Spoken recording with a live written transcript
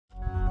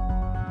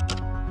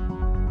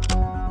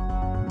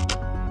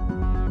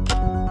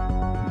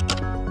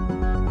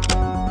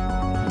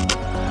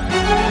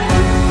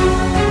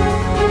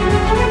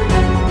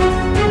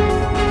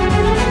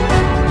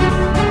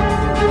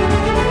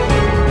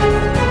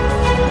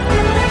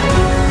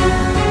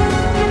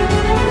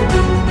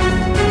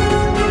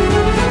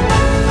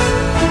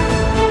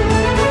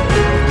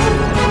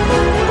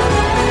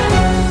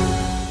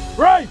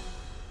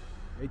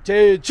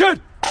Attention!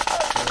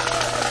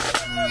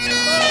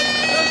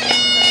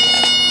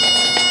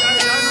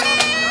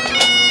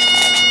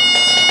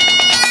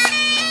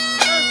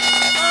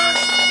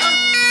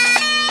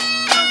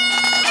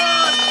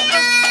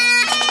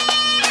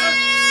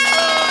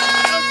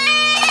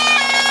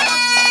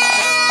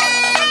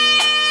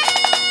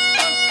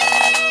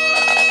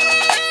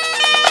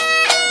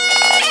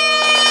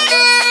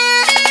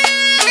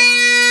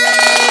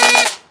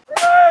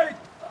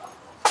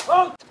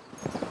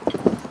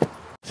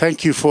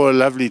 Thank you for a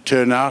lovely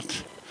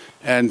turnout,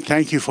 and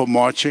thank you for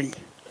marching.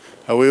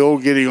 We're all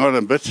getting on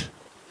a bit,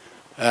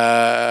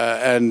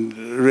 and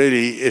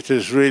really, it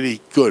is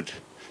really good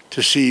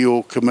to see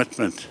your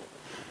commitment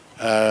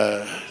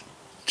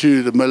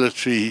to the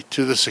military,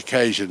 to this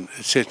occasion,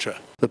 etc.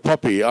 The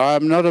poppy. I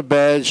am not a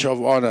badge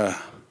of honor.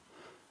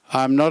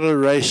 I'm not a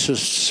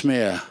racist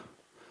smear.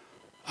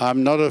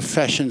 I'm not a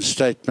fashion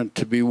statement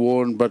to be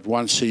worn but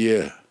once a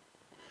year.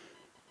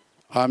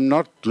 I'm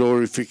not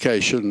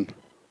glorification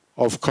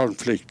of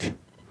conflict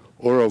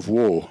or of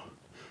war.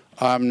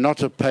 I'm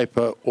not a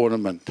paper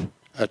ornament,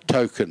 a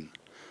token.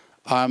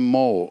 I'm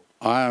more.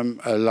 I am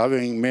a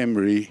loving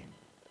memory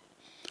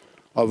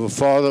of a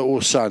father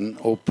or son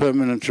or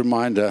permanent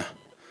reminder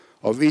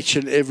of each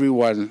and every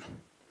one.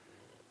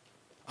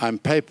 I'm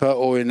paper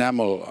or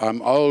enamel.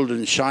 I'm old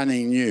and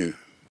shining new.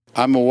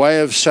 I'm a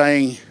way of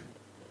saying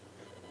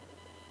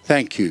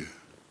thank you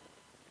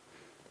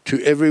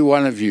to every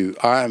one of you.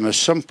 I am a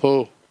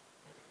simple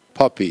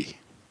poppy.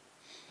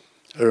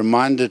 A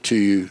reminder to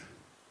you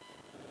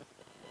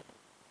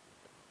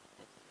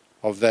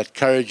of that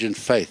courage and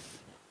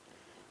faith,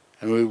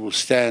 and we will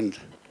stand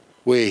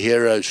where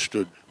heroes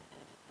stood.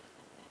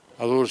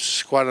 I thought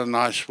it's quite a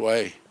nice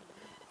way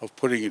of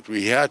putting it.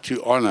 We're here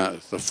to honor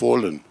the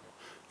fallen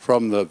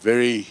from the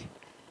very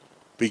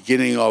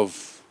beginning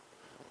of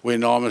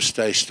when Armistice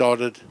Day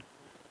started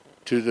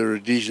to the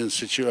Rhodesian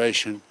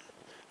situation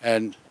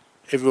and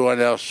everyone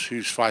else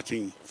who's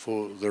fighting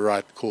for the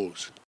right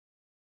cause.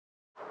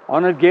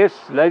 Honoured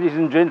guests, ladies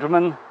and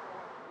gentlemen,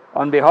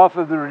 on behalf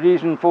of the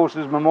Rhodesian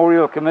Forces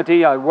Memorial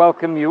Committee, I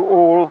welcome you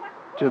all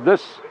to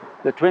this,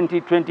 the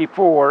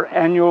 2024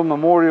 annual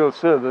memorial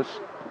service,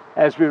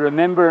 as we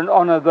remember and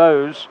honour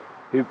those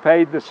who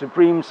paid the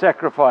supreme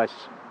sacrifice,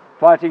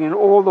 fighting in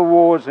all the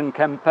wars and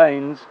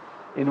campaigns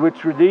in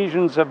which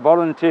Rhodesians have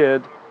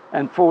volunteered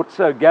and fought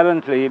so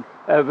gallantly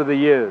over the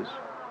years.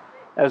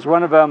 As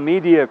one of our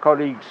media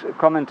colleagues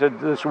commented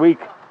this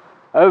week,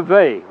 "Oh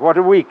vey, what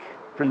a week!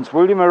 Prince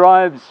William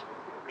arrives,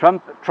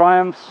 Trump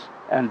triumphs,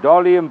 and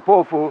Dali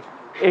Mpofu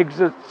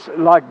exits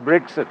like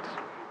Brexit."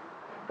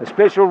 A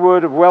special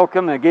word of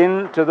welcome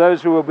again to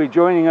those who will be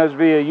joining us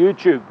via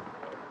YouTube.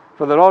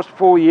 For the last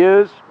 4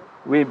 years,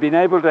 we've been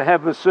able to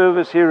have the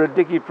service here at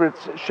Dickie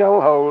Fritz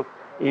Shellhole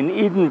in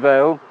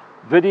Edenvale,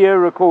 video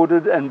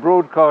recorded and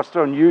broadcast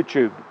on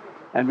YouTube,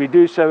 and we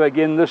do so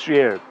again this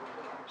year,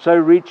 so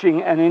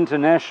reaching an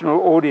international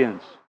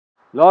audience.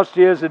 Last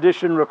year's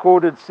edition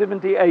recorded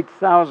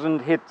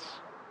 78,000 hits.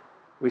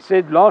 We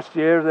said last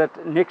year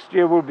that next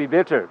year will be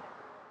better,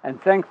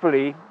 and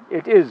thankfully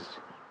it is.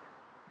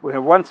 We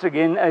are once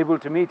again able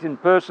to meet in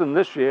person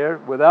this year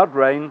without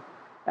rain,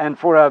 and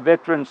for our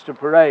veterans to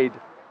parade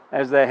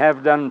as they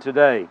have done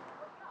today.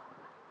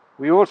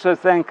 We also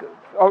thank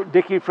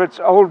Dickie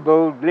Fritz Old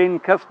Bull Glenn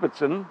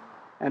Cuthbertson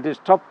and his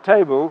top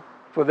table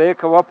for their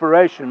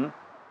cooperation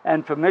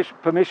and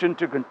permission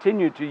to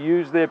continue to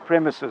use their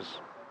premises,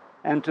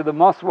 and to the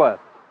Mothwa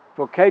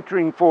for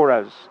catering for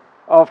us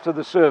after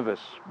the service.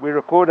 We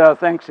record our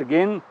thanks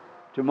again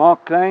to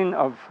Mark Klein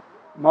of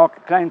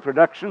Mark Klein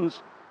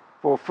Productions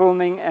for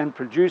filming and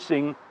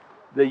producing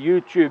the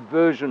YouTube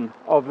version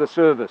of the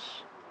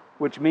service,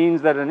 which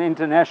means that an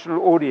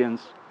international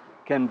audience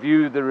can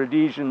view the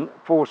Rhodesian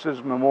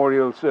Forces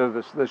Memorial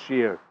Service this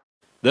year.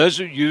 Those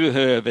of you who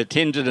have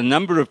attended a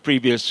number of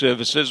previous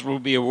services will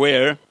be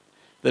aware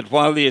that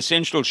while the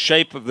essential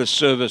shape of the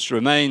service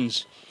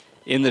remains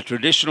in the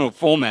traditional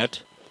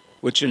format,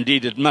 which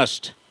indeed it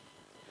must,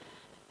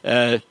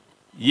 as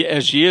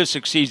year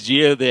succeeds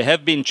year, there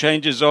have been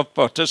changes of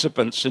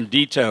participants and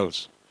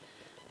details.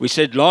 We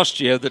said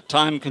last year that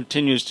time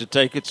continues to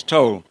take its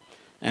toll,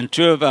 and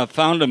two of our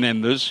founder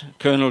members,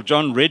 Colonel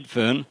John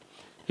Redfern,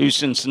 who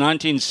since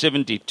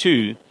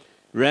 1982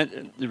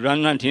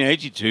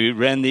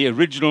 ran the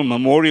original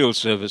memorial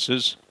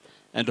services,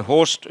 and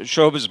Horst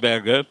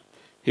Schobersberger,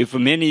 who for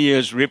many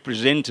years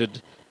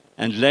represented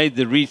and laid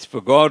the wreath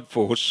for Guard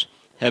Force,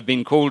 have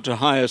been called to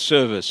higher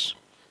service,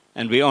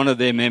 and we honour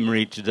their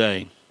memory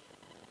today.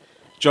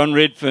 John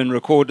Redfern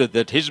recorded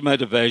that his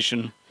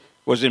motivation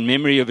was in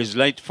memory of his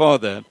late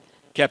father,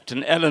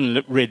 Captain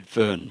Alan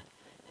Redfern,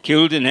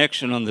 killed in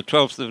action on the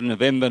 12th of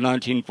November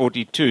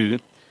 1942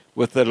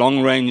 with the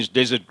Long Range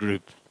Desert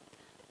Group,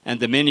 and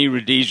the many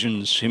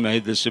Rhodesians who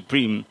made the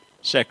supreme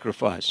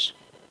sacrifice.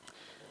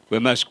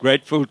 We're most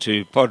grateful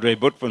to Padre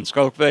But van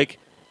Schalkwyk,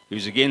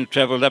 who's again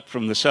travelled up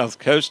from the south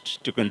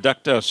coast to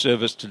conduct our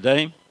service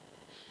today.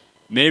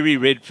 Mary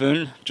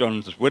Redfern,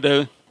 John's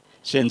widow,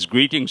 sends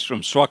greetings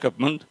from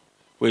Swakopmund,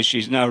 where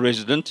she's now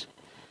resident,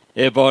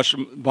 Air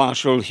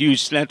Marshal Hugh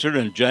Slatter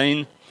and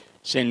Jane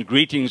send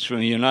greetings from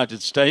the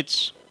United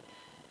States.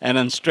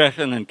 Alan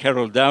Strachan and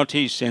Carol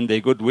Doughty send their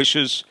good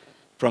wishes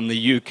from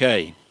the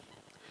UK.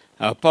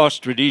 Our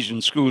past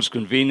Rhodesian Schools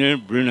convener,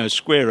 Bruno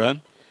Squera,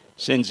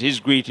 sends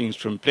his greetings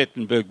from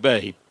Plettenberg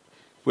Bay,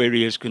 where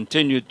he has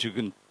continued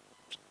to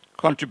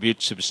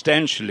contribute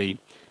substantially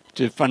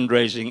to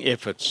fundraising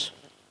efforts.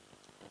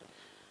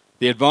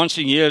 The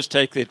advancing years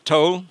take their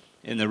toll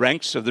in the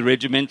ranks of the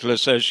regimental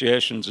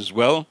associations as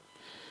well,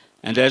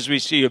 and as we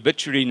see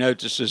obituary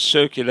notices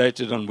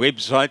circulated on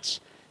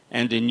websites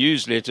and in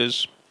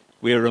newsletters,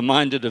 we are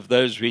reminded of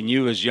those we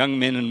knew as young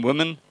men and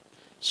women,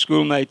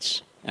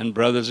 schoolmates and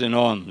brothers in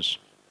arms.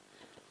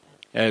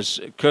 As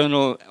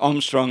Colonel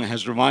Armstrong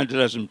has reminded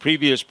us in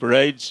previous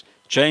parades,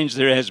 change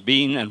there has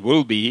been and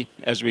will be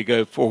as we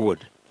go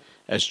forward,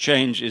 as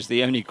change is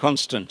the only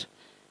constant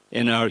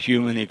in our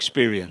human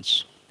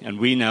experience, and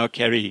we now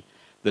carry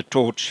the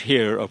torch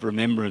here of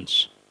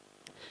remembrance.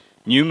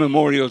 New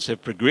memorials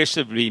have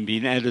progressively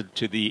been added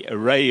to the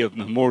array of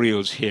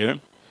memorials here,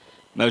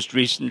 most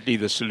recently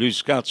the Selous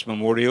Scouts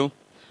Memorial,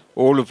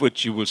 all of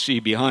which you will see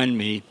behind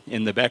me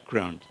in the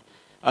background.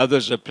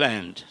 Others are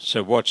planned,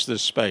 so watch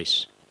this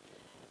space.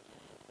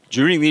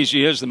 During these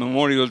years, the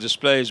memorial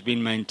display has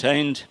been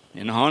maintained,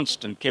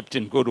 enhanced, and kept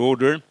in good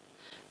order.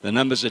 The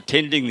numbers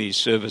attending these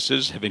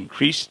services have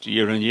increased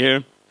year on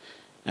year,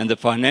 and the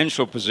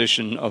financial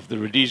position of the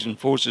Rhodesian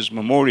Forces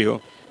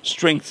Memorial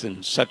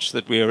strengthened such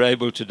that we are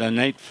able to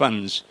donate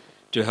funds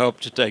to help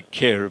to take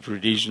care of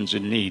Rhodesians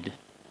in need.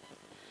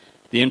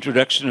 The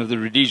introduction of the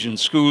Rhodesian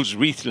Schools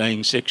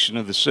wreath-laying section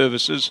of the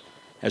services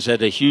has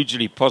had a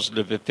hugely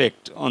positive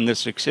effect on the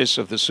success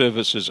of the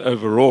services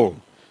overall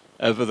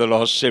over the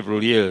last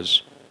several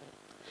years.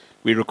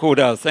 We record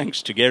our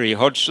thanks to Gary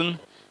Hodgson,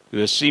 who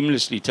has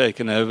seamlessly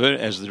taken over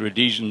as the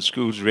Rhodesian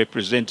Schools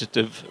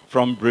representative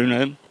from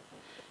Bruno,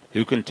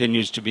 who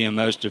continues to be a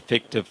most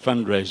effective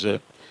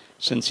fundraiser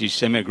since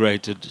he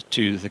emigrated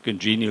to the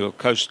congenial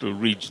coastal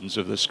regions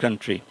of this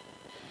country.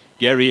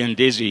 Gary and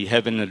Desi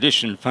have in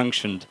addition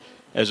functioned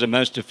as a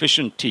most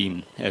efficient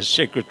team as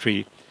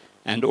secretary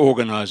and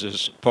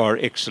organisers par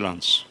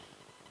excellence.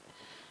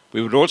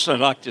 We would also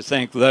like to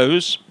thank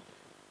those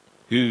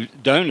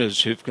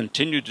donors who've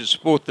continued to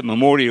support the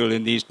memorial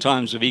in these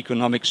times of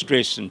economic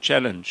stress and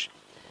challenge.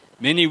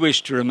 Many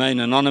wish to remain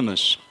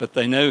anonymous, but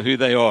they know who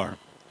they are,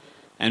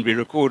 and we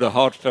record a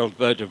heartfelt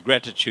vote of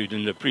gratitude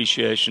and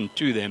appreciation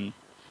to them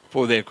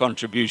for their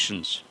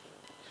contributions.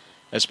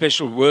 A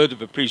special word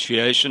of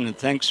appreciation and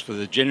thanks for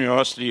the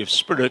generosity of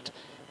spirit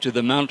to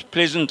the Mount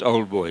Pleasant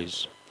Old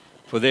Boys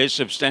for their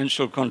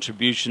substantial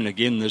contribution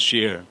again this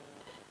year.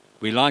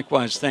 We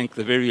likewise thank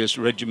the various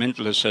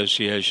regimental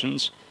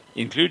associations,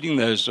 including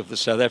those of the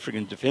South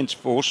African Defence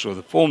Force or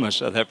the former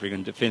South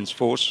African Defence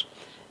Force,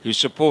 who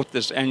support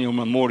this annual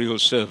memorial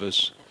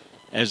service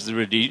as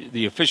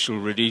the official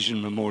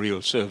Rhodesian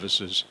memorial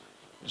service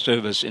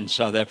in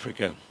South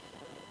Africa.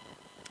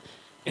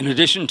 In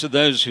addition to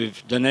those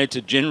who've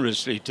donated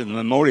generously to the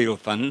Memorial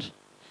Fund,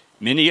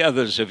 many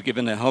others have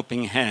given a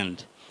helping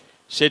hand,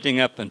 setting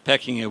up and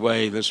packing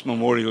away this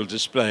memorial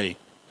display,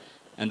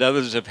 and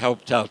others have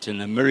helped out in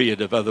a myriad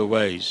of other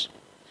ways.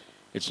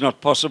 It's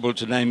not possible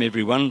to name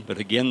everyone, but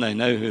again, they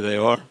know who they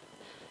are,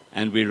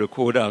 and we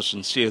record our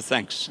sincere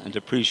thanks and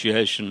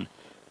appreciation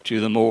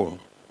to them all.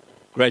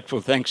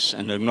 Grateful thanks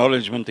and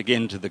acknowledgement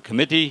again to the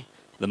committee,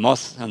 the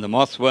Moth and the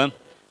Mothwa,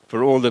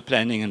 for all the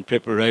planning and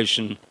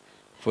preparation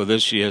for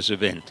this year's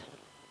event.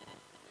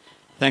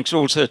 Thanks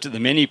also to the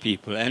many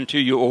people and to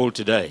you all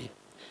today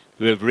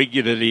who have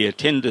regularly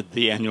attended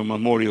the annual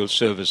memorial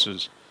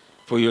services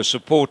for your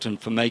support and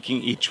for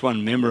making each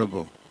one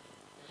memorable.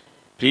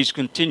 Please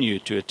continue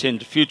to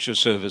attend future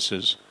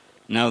services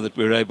now that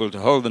we're able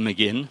to hold them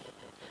again,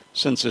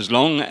 since as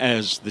long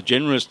as the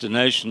generous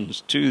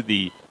donations to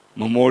the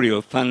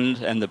Memorial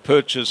Fund and the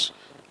purchase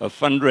of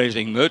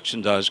fundraising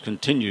merchandise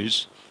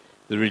continues,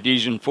 the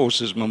Rhodesian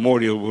Forces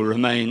Memorial will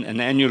remain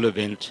an annual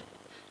event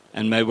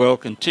and may well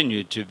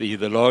continue to be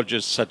the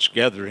largest such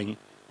gathering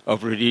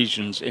of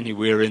Rhodesians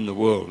anywhere in the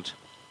world.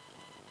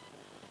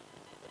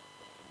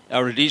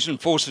 Our Rhodesian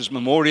Forces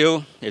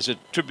Memorial is a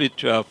tribute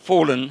to our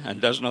fallen and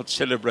does not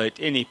celebrate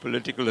any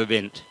political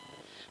event.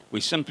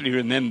 We simply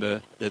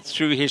remember that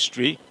through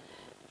history,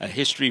 a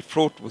history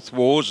fraught with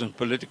wars and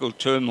political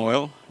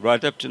turmoil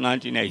right up to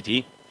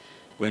 1980,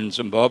 when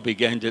Zimbabwe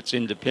gained its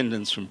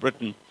independence from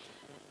Britain,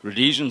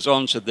 Rhodesians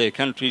answered their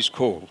country's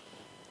call,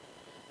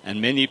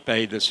 and many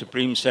paid a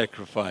supreme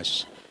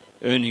sacrifice,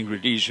 earning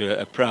Rhodesia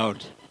a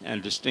proud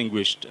and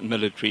distinguished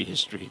military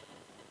history.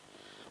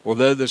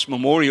 Although this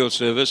memorial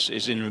service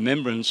is in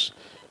remembrance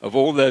of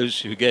all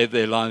those who gave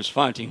their lives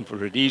fighting for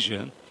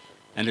Rhodesia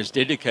and is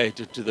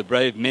dedicated to the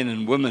brave men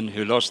and women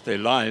who lost their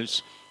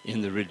lives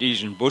in the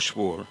Rhodesian Bush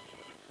War,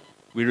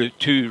 we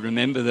too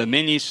remember the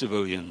many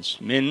civilians,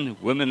 men,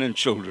 women and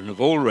children of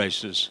all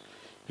races,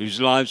 whose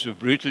lives were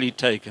brutally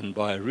taken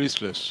by a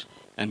ruthless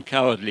and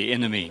cowardly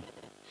enemy.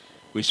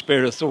 We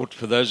spare a thought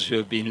for those who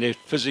have been left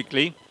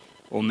physically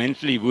or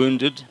mentally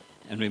wounded,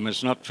 and we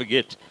must not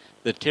forget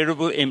the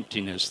terrible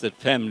emptiness that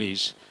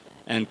families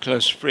and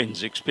close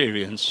friends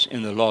experience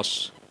in the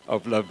loss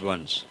of loved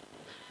ones.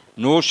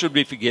 Nor should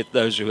we forget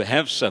those who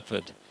have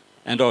suffered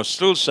and are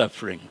still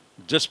suffering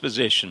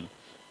dispossession,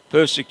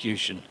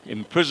 persecution,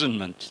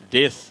 imprisonment,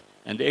 death,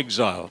 and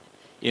exile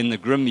in the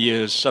grim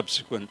years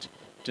subsequent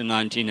to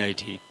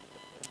 1980.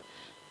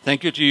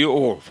 Thank you to you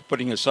all for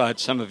putting aside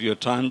some of your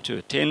time to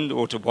attend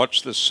or to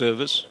watch this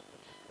service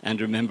and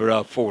remember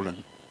our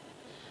fallen.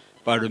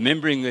 By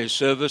remembering their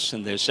service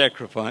and their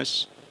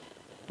sacrifice,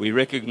 we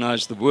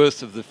recognize the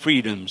worth of the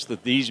freedoms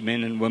that these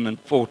men and women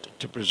fought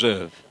to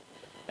preserve,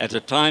 at a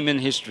time in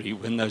history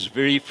when those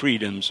very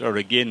freedoms are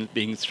again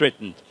being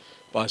threatened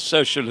by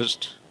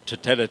socialist,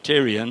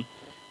 totalitarian,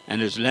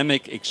 and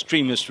Islamic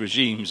extremist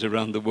regimes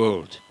around the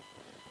world,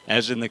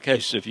 as in the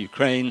case of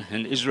Ukraine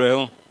and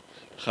Israel,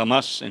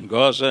 Hamas in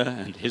Gaza,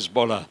 and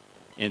Hezbollah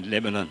in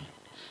Lebanon.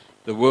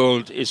 The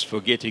world is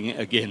forgetting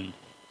again,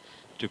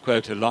 to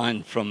quote a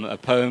line from a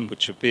poem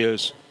which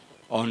appears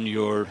on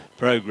your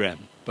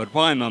program. But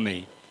why,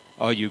 Mummy,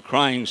 are you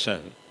crying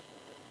so?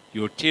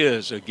 Your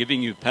tears are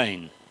giving you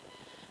pain.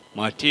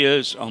 My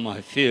tears are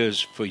my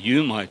fears for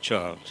you, my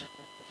child,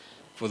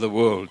 for the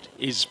world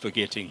is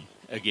forgetting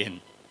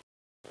again.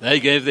 They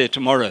gave their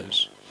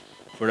tomorrows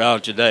for our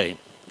today.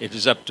 It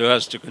is up to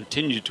us to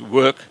continue to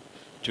work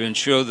to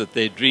ensure that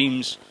their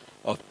dreams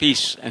of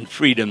peace and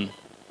freedom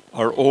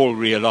are all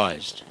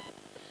realized.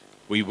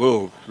 We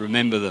will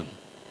remember them.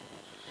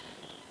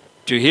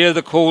 To hear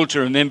the call to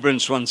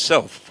remembrance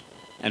oneself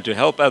and to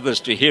help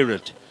others to hear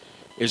it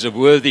is a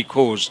worthy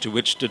cause to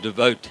which to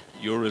devote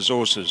your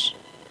resources.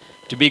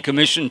 To be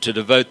commissioned to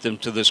devote them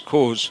to this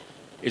cause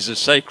is a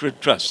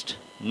sacred trust,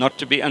 not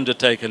to be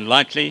undertaken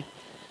lightly,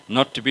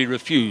 not to be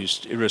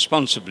refused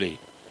irresponsibly,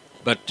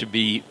 but to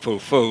be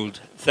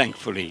fulfilled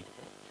thankfully.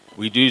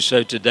 We do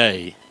so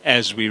today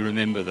as we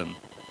remember them.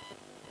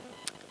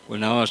 We'll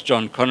now ask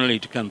John Connolly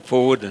to come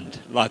forward and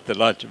light the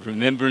light of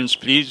remembrance,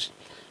 please,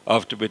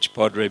 after which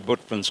Padre Bot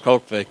van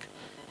Schalkwyk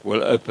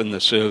will open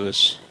the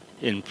service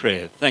in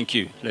prayer. Thank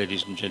you,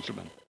 ladies and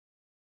gentlemen.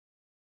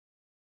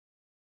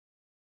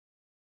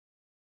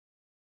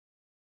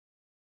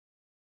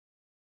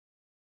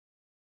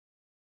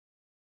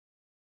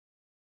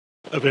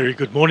 A very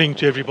good morning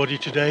to everybody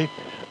today.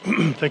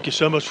 Thank you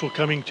so much for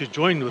coming to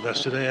join with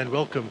us today, and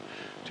welcome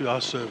to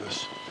our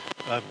service.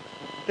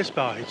 Let's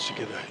bow our heads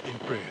together in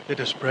prayer. Let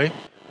us pray.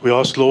 We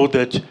ask, Lord,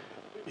 that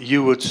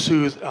you would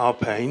soothe our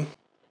pain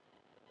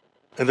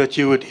and that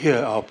you would hear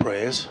our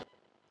prayers.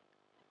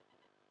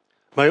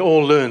 May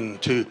all learn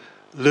to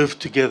live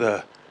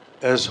together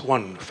as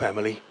one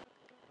family,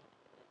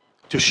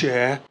 to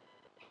share,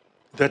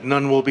 that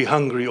none will be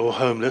hungry or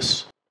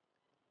homeless,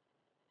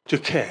 to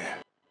care,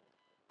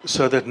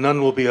 so that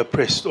none will be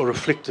oppressed or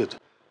afflicted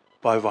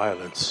by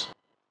violence,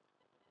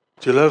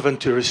 to love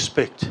and to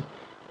respect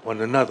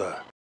one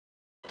another,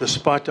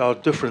 despite our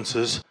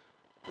differences,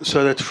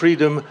 so that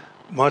freedom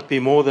might be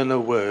more than a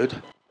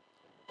word,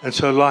 and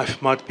so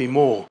life might be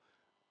more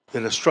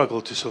than a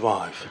struggle to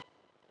survive.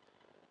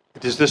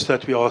 It is this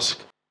that we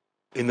ask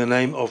in the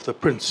name of the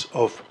Prince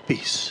of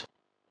Peace,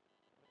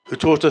 who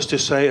taught us to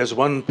say as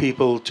one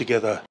people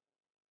together,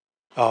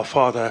 Our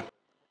Father,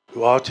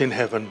 who art in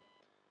heaven,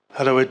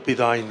 hallowed be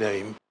thy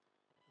name.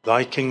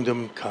 Thy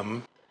kingdom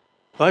come,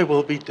 thy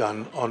will be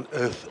done on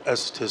earth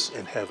as it is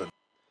in heaven.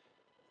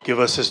 Give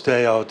us this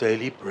day our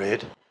daily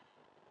bread,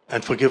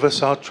 and forgive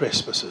us our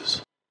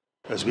trespasses,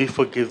 as we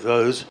forgive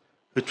those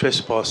who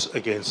trespass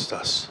against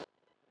us.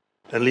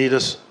 And lead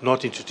us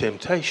not into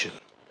temptation,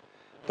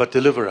 but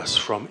deliver us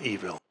from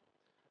evil.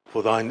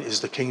 For thine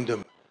is the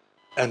kingdom,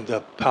 and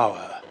the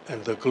power,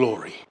 and the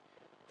glory,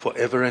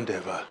 forever and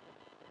ever.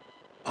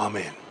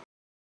 Amen.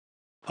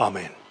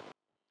 Amen.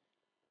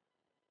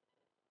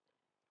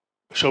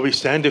 Shall we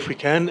stand, if we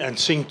can, and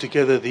sing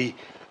together the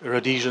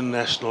Rhodesian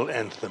national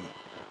anthem,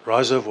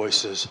 Rise, O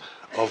Voices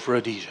of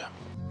Rhodesia.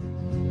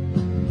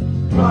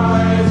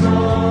 Rise,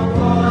 O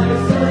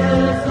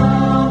voices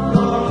of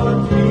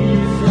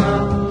Rhodesia,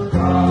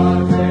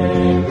 God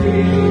may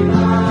be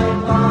thy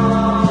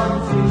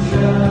bounty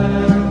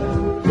share.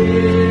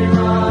 Give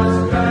us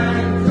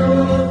strength to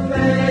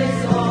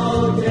face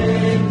all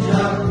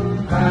danger,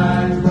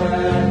 and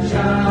when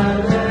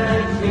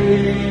challenge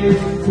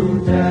is to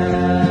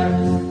dare,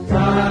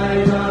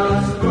 guide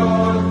us,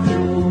 Lord, to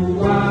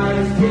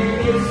wise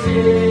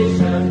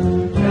decision,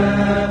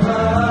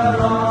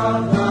 never on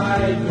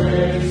thy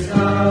grace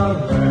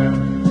above.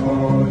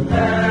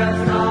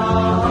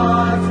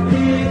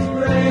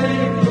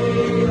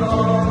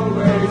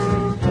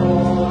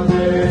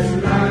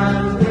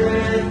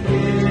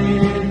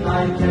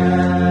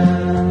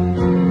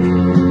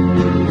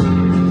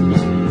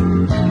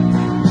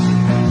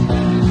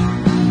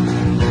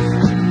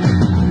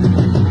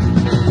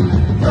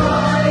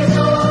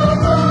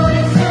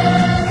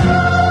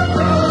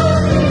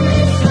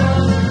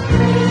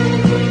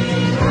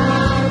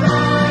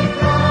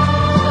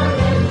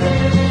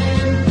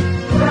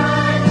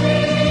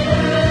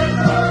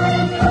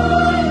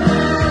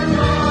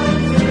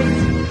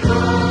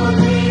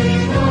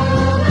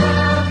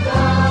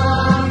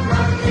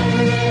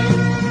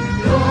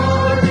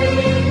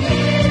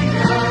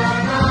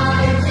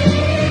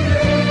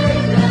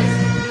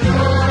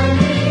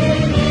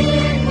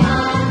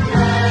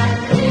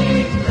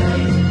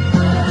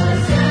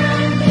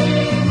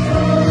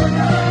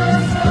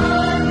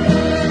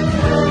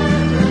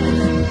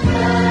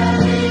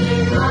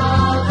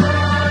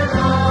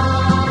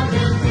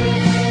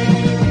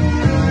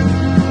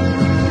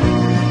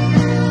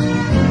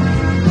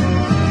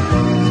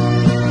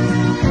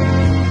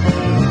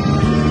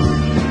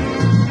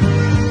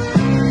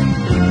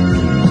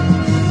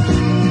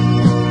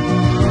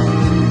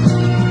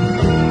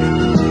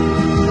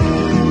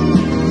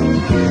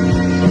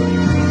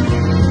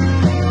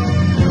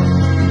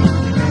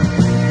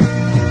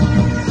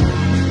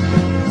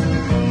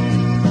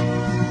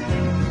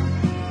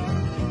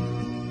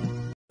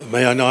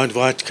 May I now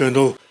invite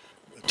Colonel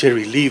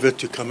Terry Lever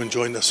to come and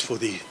join us for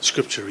the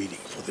scripture reading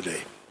for the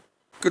day.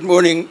 Good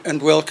morning and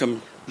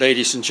welcome,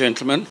 ladies and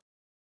gentlemen.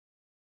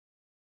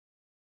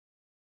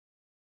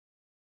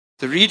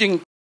 The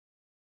reading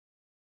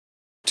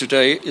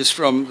today is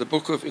from the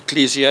book of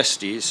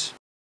Ecclesiastes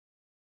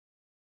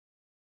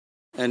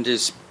and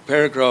is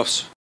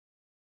paragraphs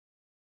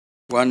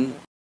 1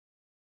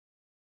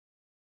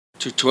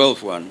 to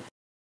 12:1.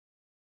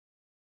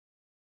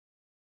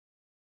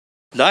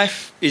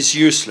 Life is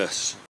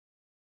useless.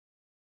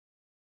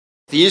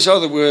 These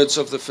are the words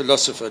of the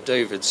philosopher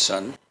David's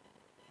son,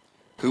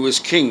 who was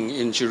king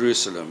in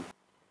Jerusalem.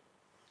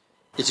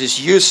 It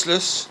is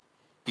useless,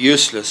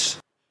 useless,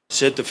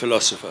 said the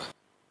philosopher.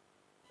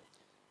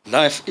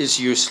 Life is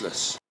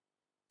useless,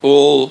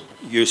 all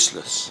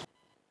useless.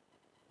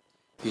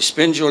 You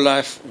spend your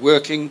life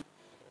working,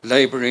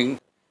 laboring,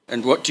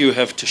 and what do you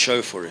have to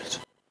show for it?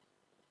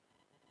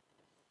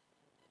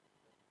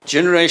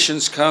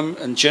 Generations come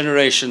and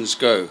generations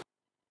go,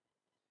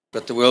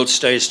 but the world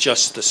stays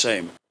just the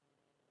same.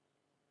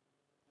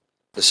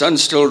 The sun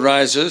still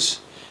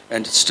rises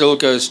and it still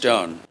goes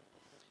down,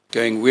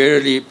 going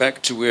wearily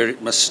back to where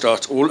it must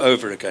start all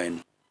over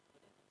again.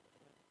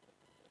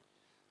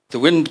 The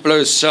wind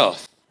blows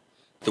south,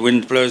 the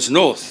wind blows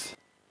north,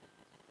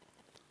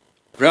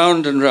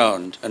 round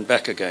and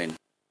back again.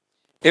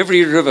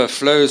 Every river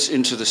flows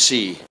into the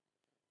sea,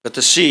 but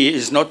the sea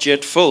is not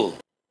yet full.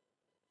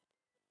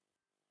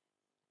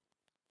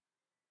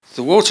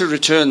 The water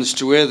returns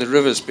to where the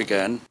rivers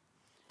began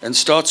and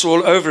starts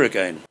all over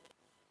again.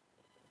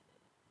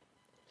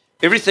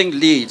 Everything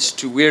leads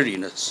to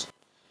weariness,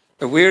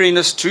 a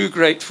weariness too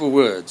great for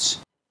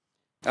words.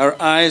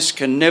 Our eyes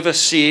can never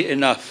see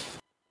enough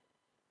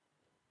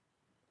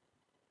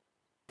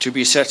to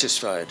be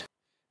satisfied.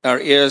 Our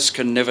ears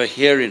can never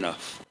hear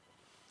enough.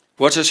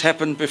 What has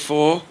happened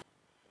before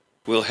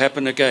will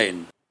happen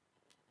again.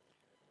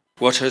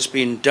 What has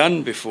been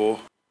done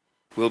before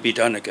will be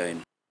done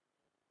again.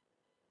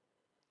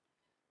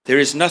 There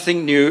is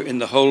nothing new in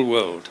the whole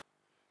world.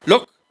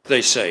 Look,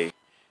 they say,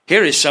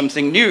 here is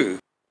something new.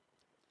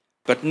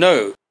 But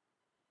no,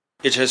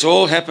 it has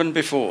all happened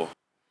before,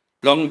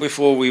 long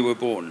before we were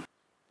born.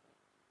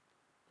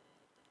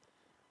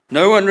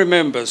 No one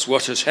remembers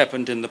what has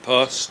happened in the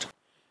past,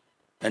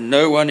 and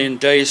no one in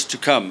days to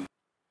come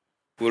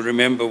will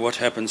remember what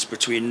happens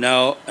between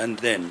now and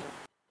then.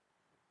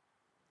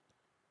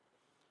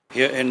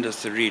 Here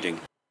endeth the reading.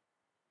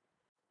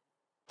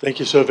 Thank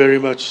you so very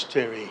much,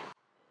 Terry.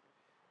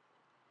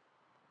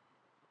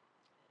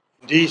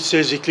 Indeed,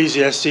 says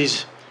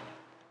Ecclesiastes,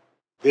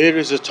 there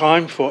is a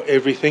time for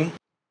everything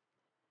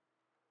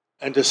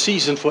and a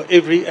season for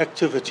every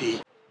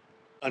activity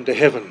under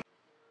heaven.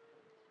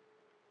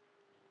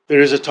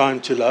 There is a time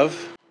to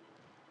love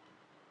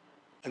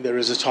and there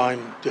is a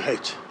time to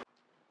hate.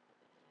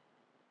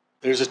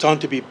 There is a time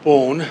to be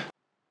born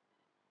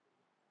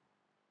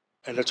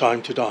and a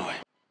time to die.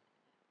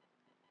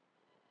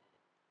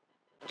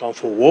 A time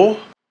for war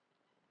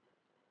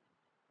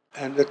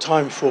and a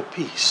time for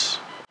peace.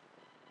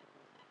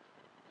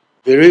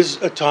 There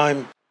is a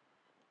time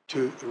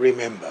to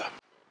remember.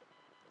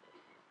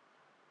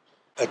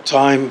 A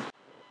time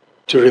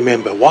to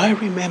remember. Why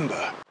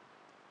remember?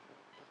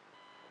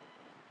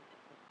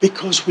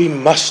 Because we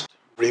must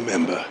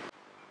remember.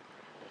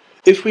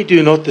 If we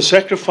do not, the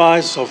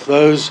sacrifice of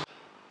those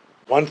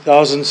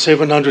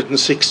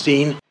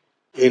 1,716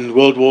 in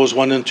World Wars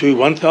I and II,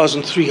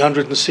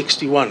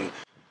 1,361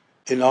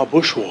 in our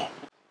Bush War,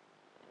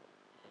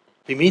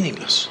 be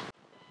meaningless.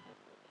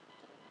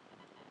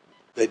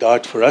 They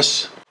died for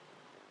us.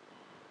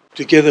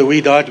 Together we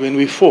died when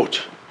we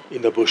fought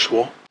in the Bush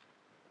War.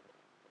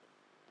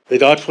 They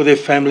died for their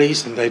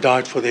families and they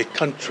died for their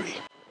country.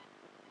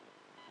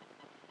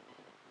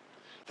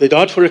 They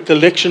died for a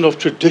collection of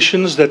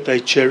traditions that they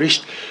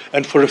cherished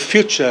and for a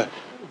future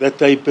that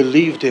they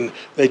believed in.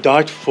 They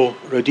died for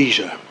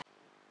Rhodesia.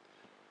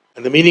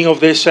 And the meaning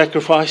of their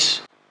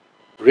sacrifice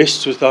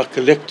rests with our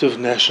collective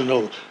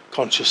national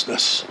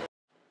consciousness.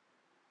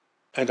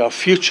 And our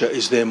future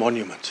is their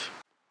monument.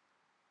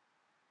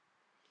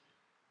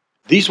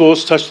 These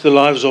wars touched the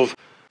lives of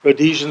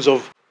Rhodesians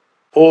of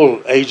all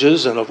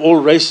ages and of all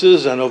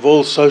races and of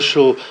all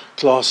social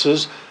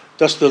classes,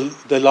 touched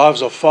the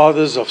lives of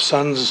fathers, of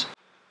sons,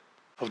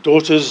 of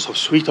daughters, of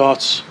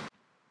sweethearts.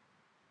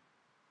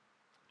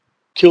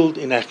 Killed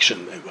in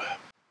action they were.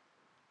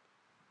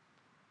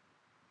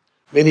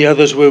 Many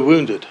others were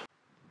wounded.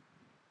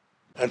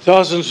 And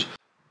thousands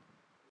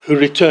who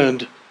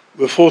returned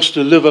were forced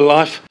to live a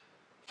life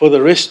for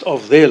the rest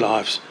of their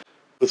lives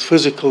with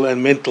physical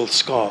and mental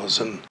scars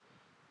and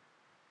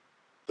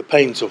the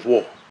pains of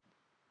war.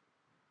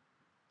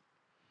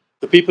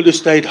 The people who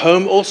stayed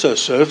home also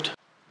served.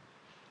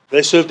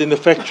 They served in the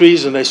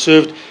factories and they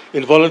served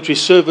in voluntary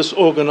service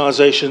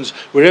organizations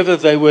wherever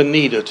they were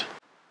needed.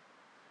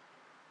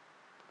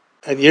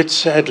 And yet,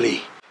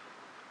 sadly,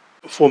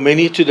 for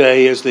many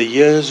today, as the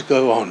years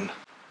go on,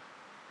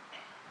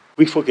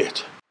 we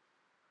forget.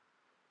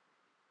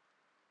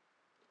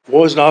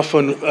 War is now a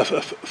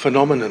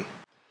phenomenon.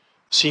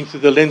 seen through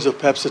the lens of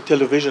perhaps a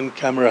television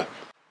camera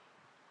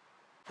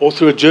or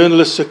through a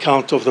journalist's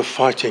account of the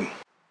fighting.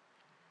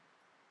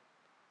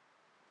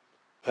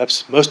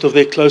 Perhaps most of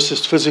their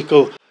closest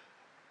physical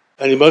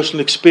and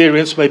emotional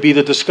experience may be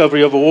the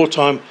discovery of a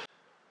wartime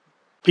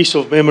piece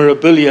of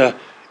memorabilia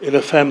in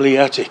a family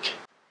attic.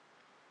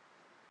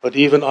 But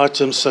even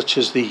items such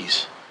as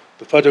these,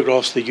 the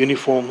photographs, the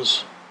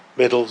uniforms,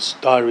 medals,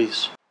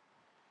 diaries,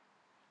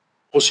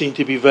 all seem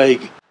to be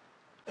vague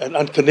and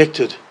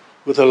unconnected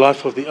with the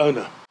life of the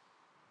owner.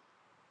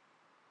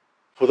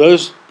 For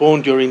those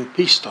born during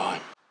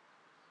peacetime,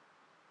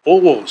 all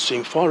wars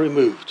seem far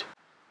removed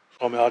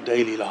from our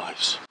daily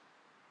lives.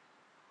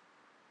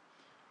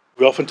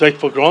 We often take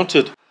for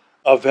granted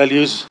our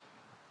values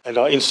and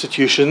our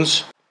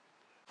institutions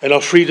and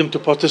our freedom to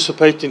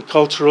participate in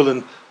cultural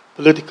and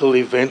political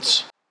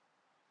events,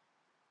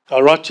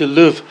 our right to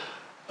live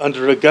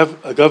under a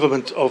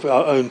government of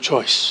our own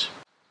choice.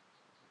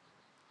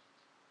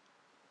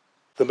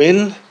 The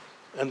men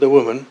and the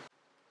women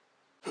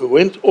who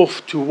went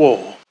off to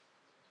war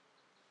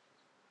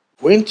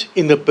went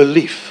in the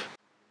belief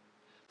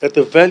that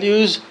the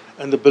values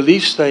and the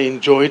beliefs they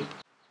enjoyed,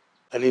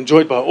 and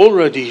enjoyed by all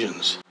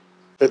Rhodesians,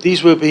 that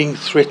these were being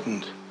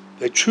threatened.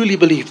 They truly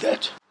believed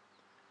that.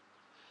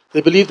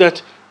 They believed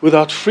that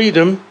without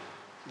freedom,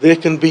 there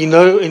can be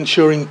no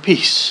ensuring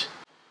peace,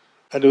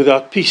 and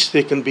without peace,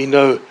 there can be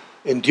no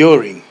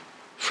enduring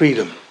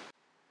freedom.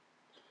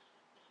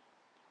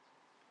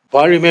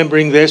 By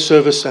remembering their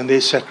service and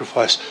their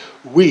sacrifice,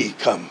 we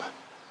come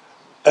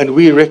and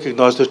we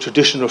recognize the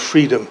tradition of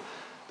freedom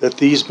that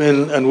these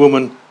men and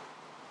women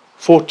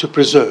fought to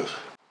preserve.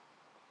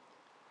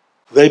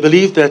 They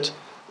believed that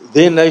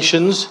their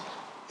nations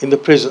in the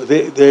present,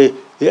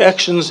 their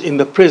actions in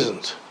the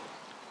present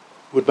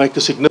would make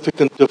a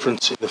significant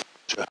difference in the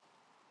future.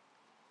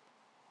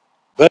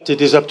 But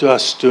it is up to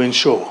us to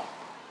ensure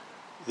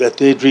that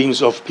their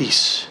dreams of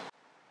peace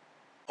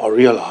are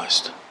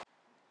realized.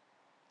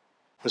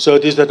 And so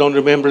it is that on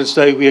Remembrance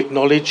Day we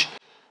acknowledge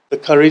the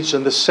courage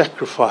and the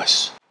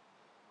sacrifice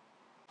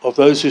of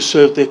those who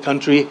served their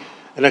country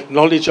and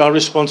acknowledge our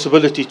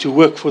responsibility to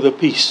work for the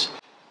peace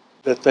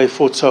that they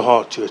fought so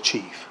hard to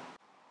achieve.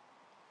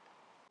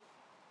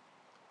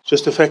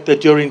 Just the fact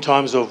that during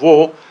times of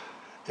war,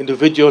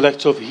 individual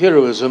acts of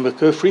heroism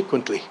occur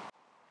frequently,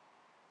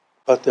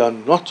 but they are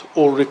not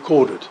all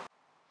recorded.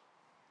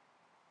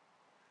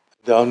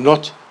 They are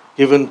not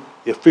given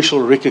the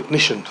official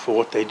recognition for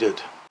what they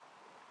did.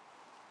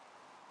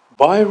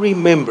 By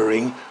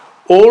remembering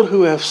all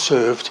who have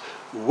served,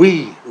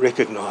 we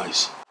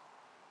recognize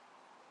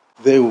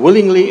they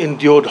willingly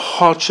endured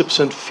hardships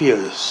and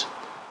fears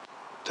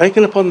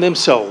taken upon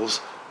themselves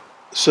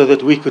so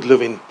that we could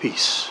live in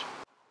peace.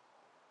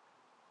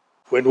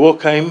 When war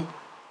came,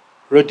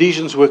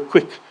 Rhodesians were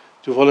quick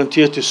to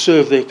volunteer to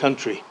serve their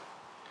country.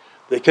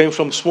 They came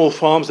from small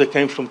farms, they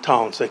came from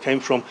towns, they came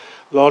from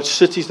large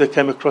cities, they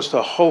came across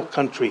the whole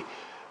country.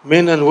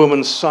 Men and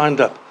women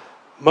signed up,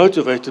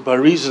 motivated by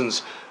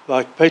reasons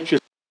like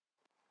patriotism,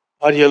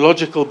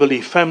 ideological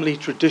belief, family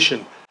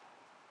tradition,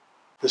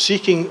 the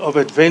seeking of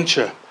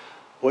adventure,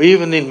 or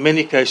even in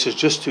many cases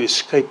just to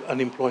escape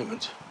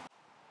unemployment.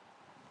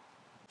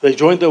 They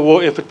joined the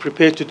war effort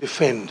prepared to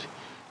defend,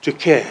 to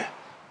care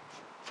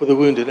for the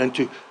wounded, and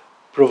to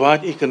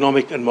provide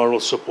economic and moral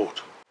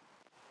support.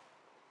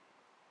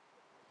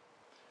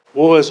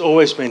 War has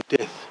always meant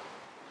death.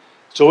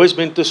 It's always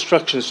meant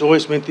destruction. It's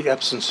always meant the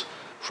absence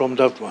from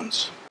loved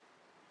ones.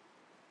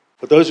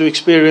 But those who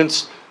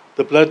experienced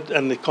the blood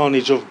and the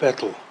carnage of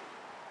battle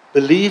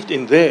believed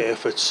in their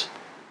efforts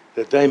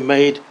that they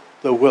made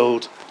the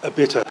world a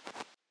better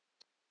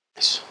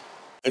place.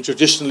 And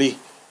traditionally,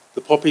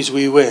 the poppies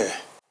we wear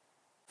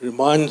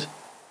remind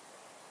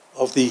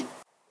of the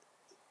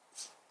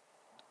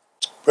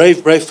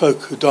brave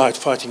folk who died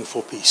fighting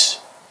for peace.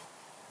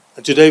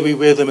 And today we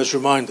wear them as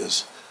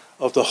reminders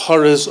of the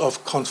horrors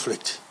of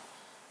conflict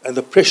and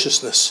the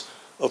preciousness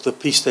of the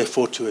peace they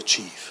fought to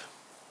achieve.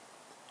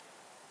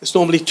 It's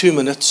normally 2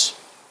 minutes.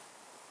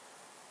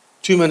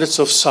 2 minutes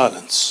of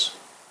silence.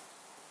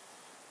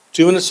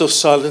 2 minutes of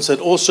silence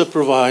that also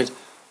provide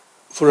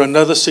for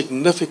another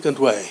significant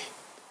way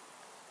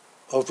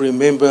of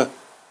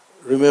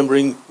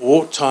remembering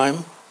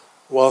wartime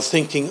while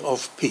thinking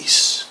of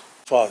peace.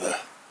 Father,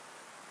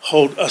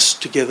 hold us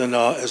together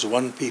now as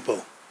one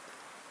people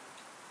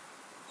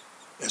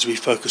as we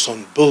focus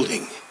on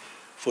building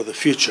for the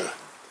future,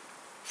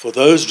 for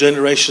those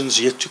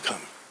generations yet to come,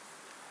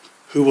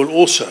 who will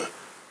also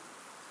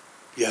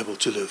be able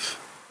to live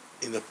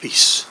in the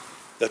peace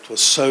that was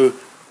so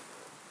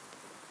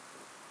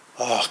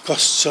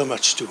cost so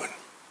much to win.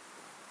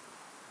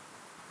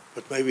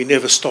 But may we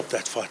never stop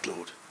that fight,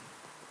 Lord,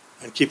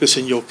 and keep us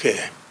in your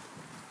care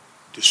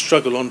to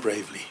struggle on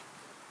bravely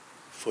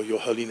for your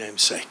holy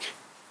name's sake.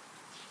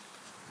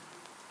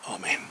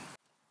 Amen.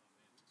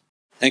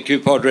 Thank you,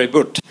 Padre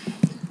Butt.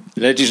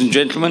 Ladies and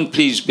gentlemen,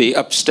 please be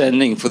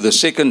upstanding for the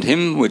second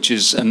hymn, which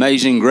is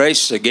Amazing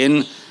Grace.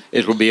 Again,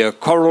 it will be a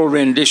choral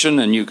rendition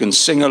and you can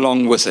sing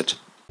along with it.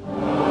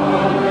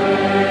 Amazing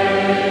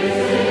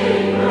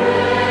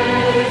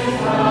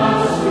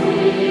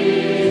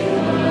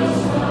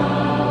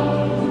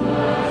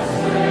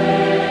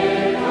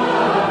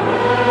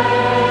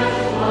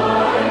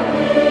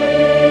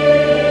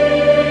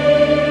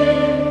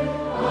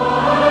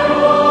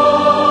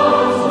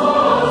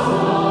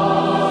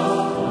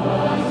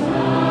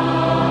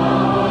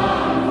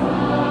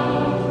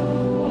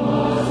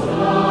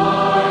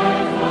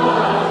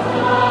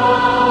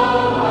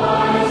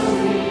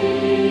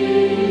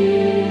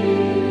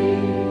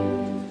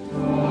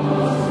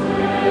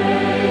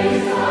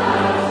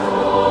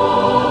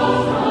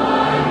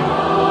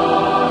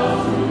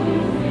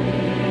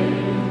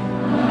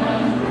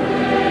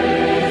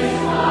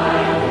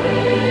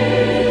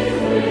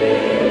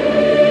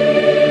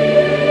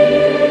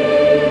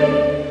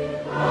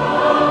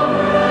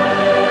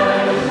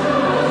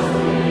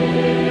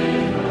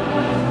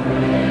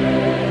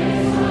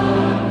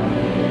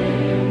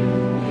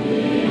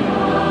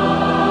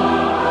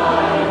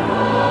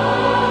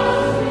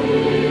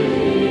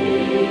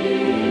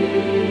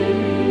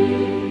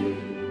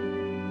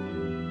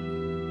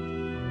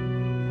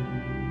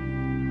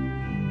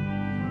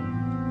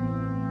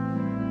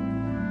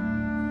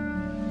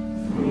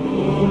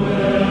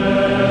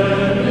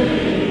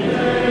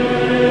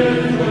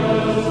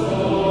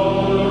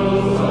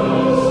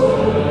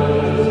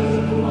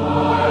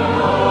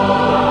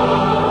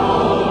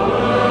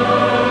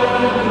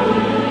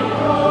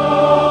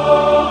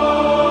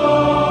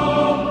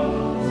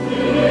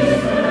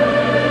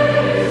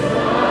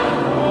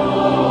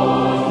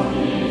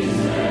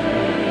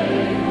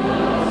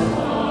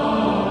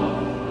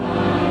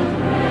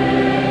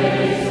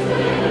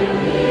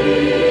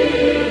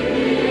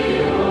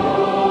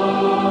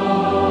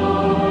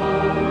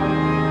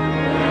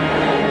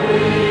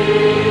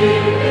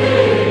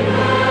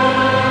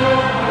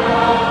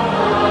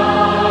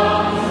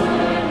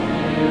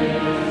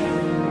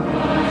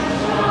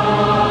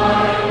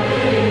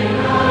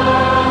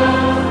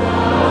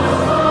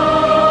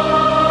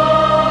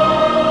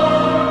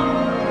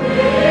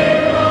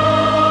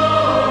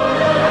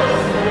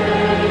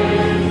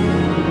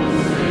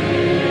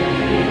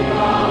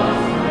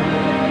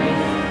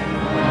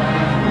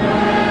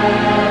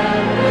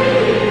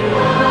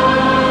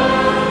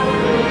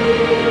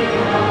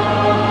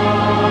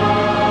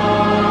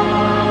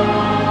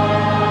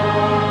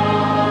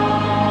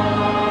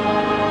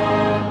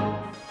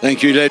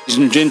Thank you, ladies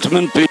and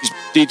gentlemen. Please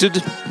be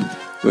seated.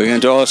 We're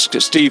going to ask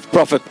Steve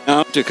Prophet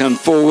now to come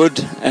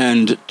forward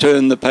and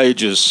turn the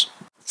pages.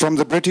 From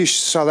the British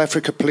South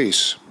Africa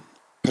Police,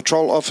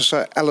 Patrol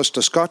Officer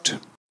Alistair Scott,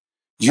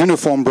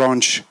 Uniform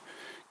Branch,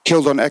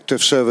 killed on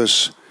active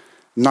service,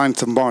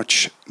 9th of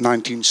March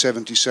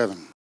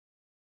 1977.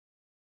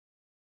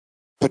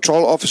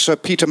 Patrol Officer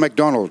Peter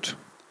MacDonald,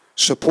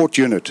 Support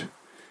Unit,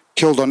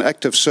 killed on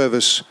active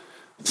service,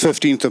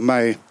 15th of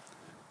May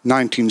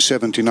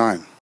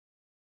 1979.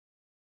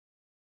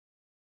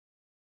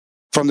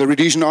 From the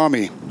Rhodesian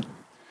Army,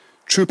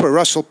 Trooper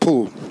Russell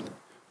Poole,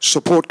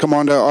 Support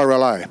Commander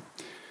RLI,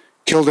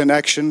 killed in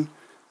action,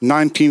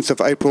 19th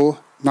of April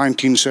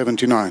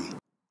 1979.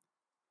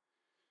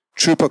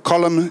 Trooper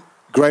Colin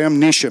Graham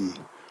Neesham,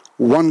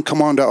 1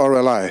 Commander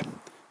RLI,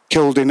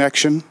 killed in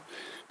action,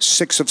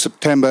 6th of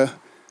September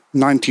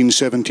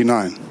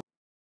 1979.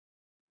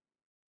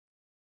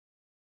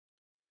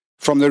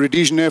 From the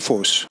Rhodesian Air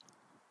Force,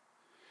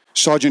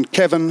 Sergeant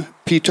Kevin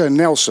Peter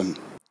Nelson,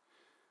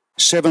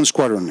 7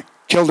 Squadron,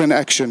 killed in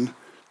action,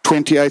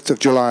 28th of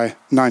July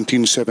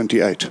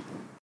 1978.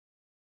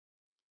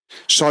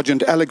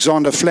 Sergeant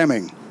Alexander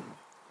Fleming,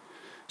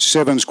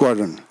 7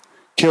 Squadron,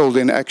 killed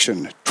in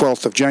action,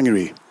 12th of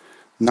January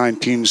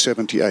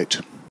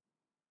 1978.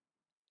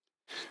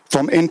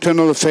 From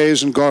Internal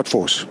Affairs and Guard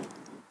Force,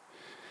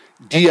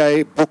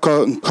 DA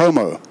Buko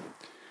Nkomo,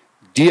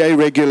 DA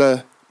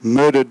Regular,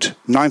 murdered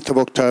 9th of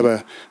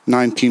October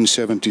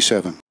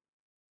 1977.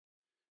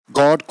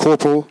 Guard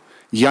Corporal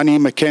Yanni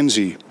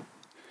Mackenzie,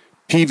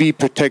 PV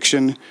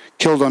Protection,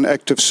 killed on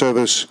active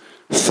service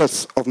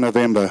 5th of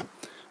November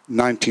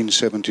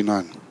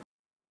 1979.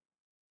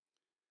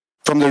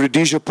 From the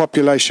Rhodesia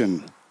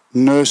population,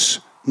 Nurse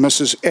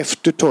Mrs. F.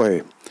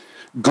 Dutoy,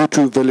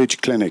 Gutu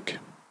Village Clinic,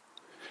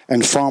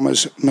 and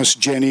farmers Miss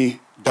Jenny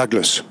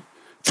Douglas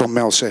from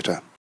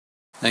Malseta.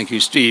 Thank you,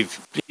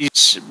 Steve.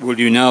 Please, will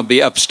you now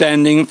be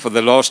upstanding for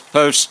the last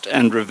post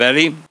and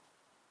reveille?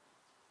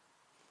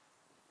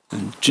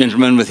 And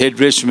gentlemen with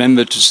headdress,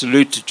 remember to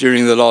salute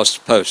during the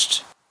last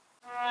post.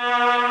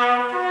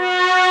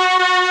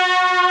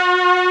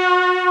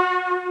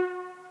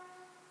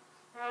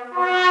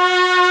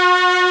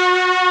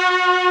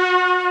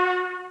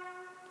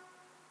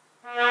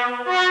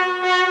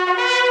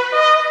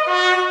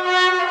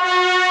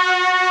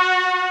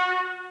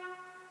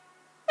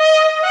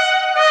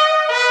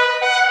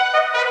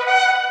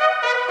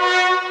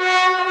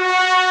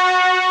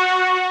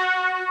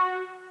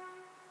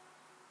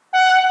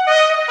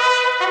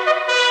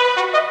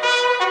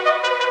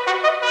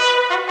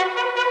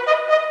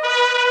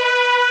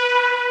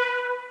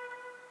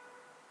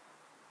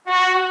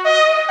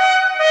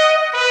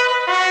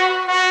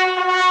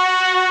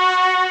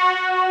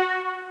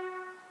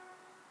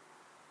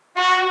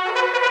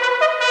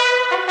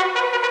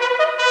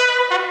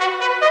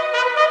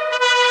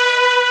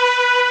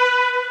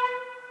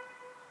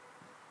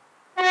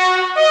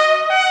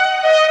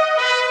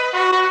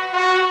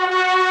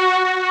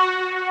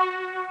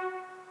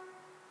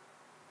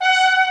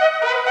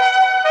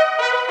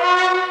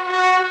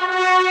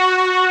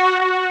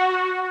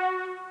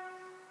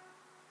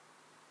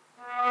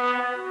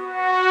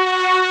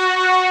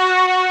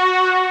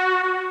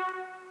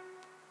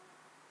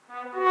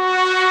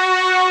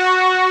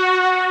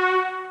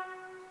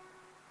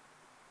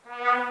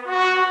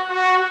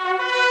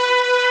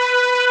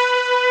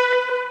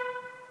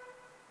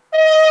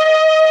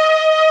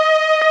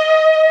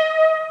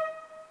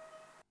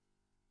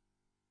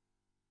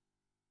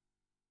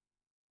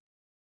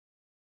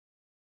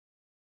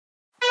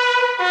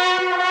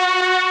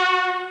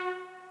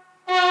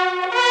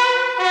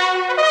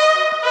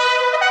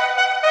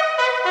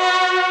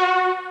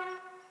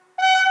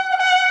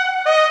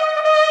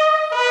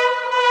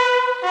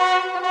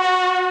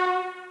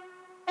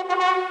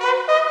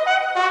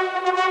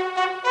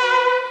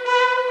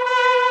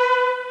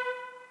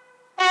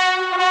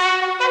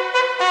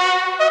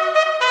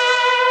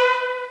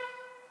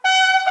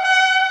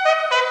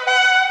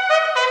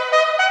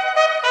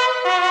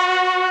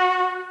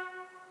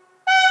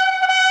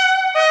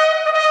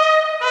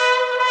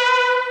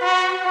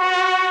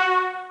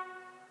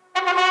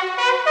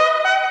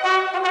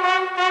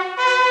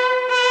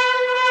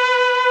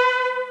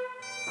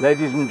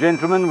 Ladies and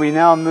gentlemen, we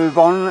now move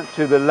on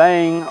to the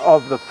laying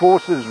of the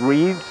forces'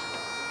 wreaths,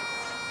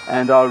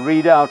 and I'll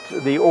read out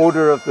the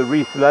order of the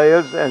wreath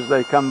layers as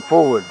they come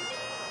forward.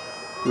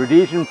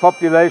 Rhodesian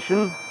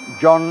population,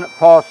 John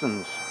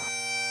Parsons.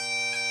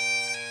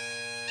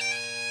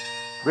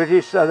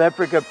 British South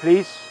Africa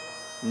Police,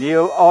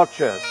 Neil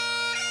Archer.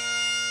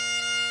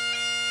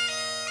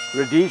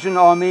 Rhodesian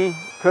Army,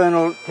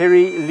 Colonel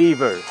Terry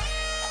Lever.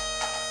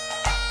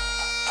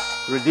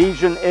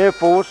 Rhodesian Air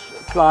Force,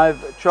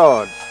 Clive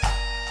Chard.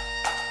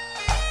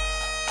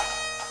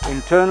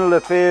 Internal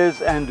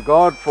Affairs and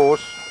Guard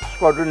Force,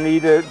 Squadron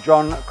Leader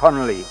John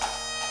Connolly.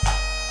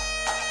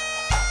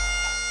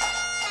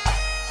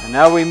 And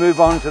now we move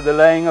on to the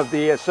laying of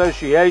the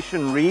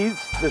association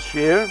wreaths this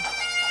year.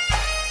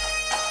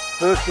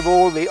 First of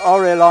all, the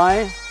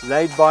RLI,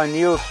 laid by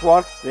Neil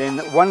Swart. Then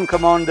 1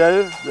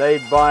 Commando,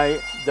 laid by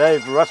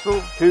Dave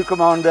Russell. 2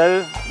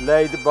 Commando,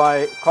 laid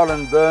by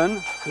Colin Byrne.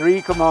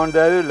 3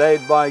 Commando,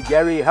 laid by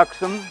Gary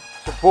Huxham.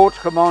 Support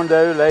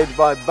Commando, laid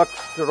by Buck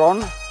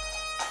Theron.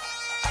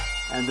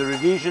 And the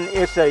Rhodesian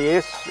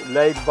SAS,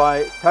 laid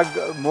by Tug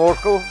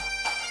Morkel.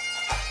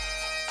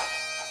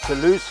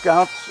 Selous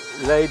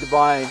Scouts, laid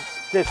by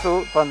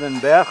Cecil van den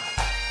Berg.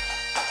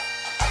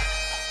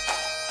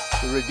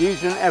 The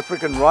Rhodesian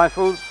African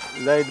Rifles,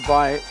 laid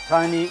by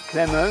Tiny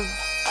Clemo.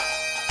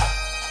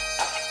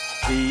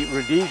 The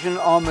Rhodesian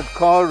Armoured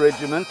Car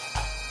Regiment,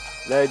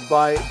 led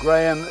by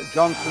Graham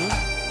Johnson.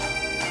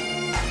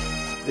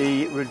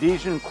 The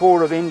Rhodesian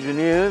Corps of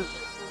Engineers,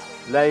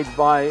 led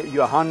by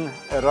Johan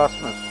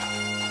Erasmus.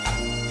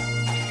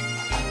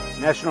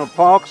 National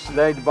Parks,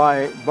 led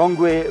by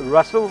Bongwe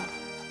Russell.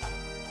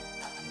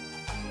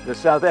 The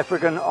South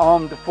African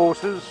Armed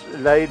Forces,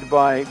 led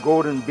by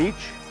Gordon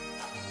Beach.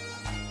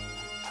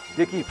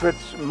 Dickie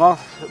Fritz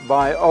Moth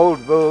by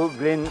Old Bill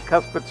Glenn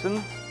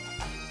Cuthbertson.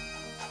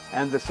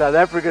 And the South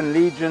African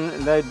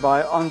Legion, led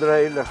by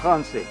Andre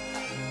Legranse.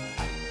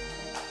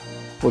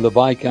 For the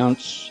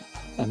Viscounts,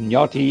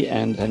 Nyati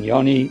and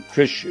Hanyani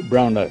Trish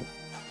Brownlow.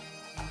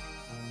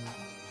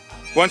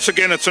 Once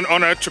again, it's an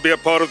honour to be a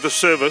part of the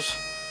service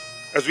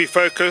as we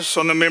focus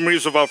on the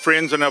memories of our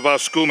friends and of our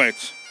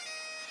schoolmates.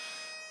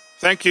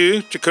 Thank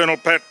you to Colonel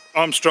Pat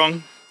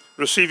Armstrong,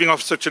 Receiving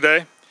Officer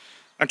today,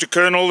 and to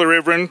Colonel the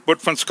Reverend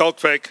Boet van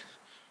Schalkwyk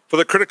for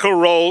the critical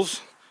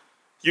roles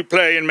you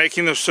play in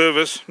making the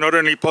service not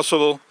only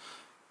possible,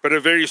 but a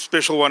very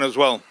special one as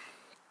well.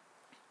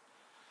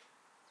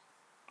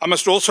 I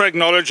must also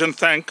acknowledge and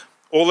thank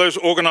all those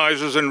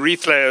organisers and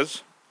wreath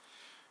layers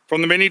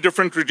from the many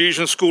different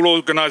Rhodesian school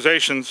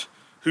organisations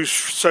who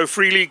so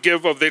freely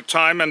give of their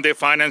time and their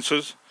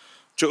finances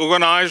to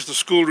organise the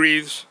school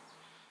wreaths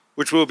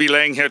which we'll be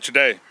laying here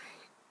today.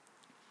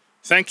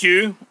 Thank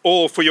you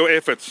all for your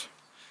efforts,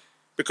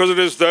 because it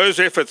is those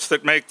efforts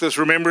that make this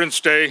Remembrance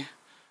Day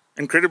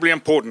incredibly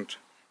important,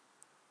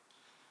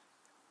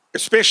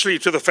 especially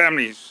to the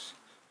families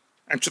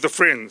and to the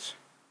friends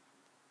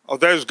of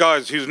those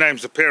guys whose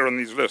names appear on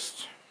these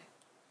lists.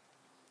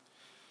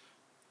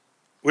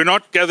 We're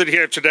not gathered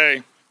here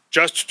today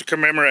just to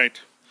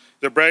commemorate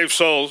the brave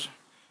souls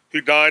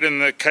who died in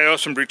the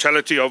chaos and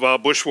brutality of our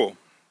bush war.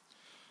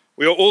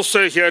 We are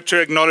also here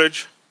to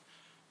acknowledge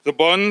the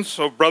bonds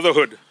of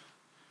brotherhood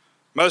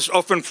most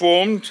often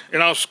formed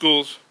in our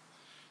schools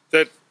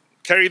that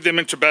carried them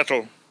into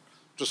battle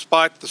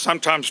despite the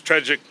sometimes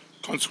tragic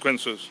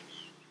consequences.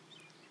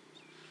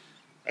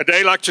 A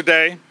day like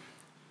today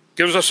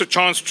gives us a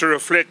chance to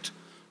reflect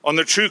on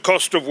the true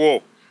cost of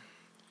war,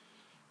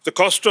 the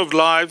cost of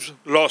lives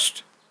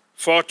lost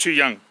far too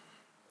young.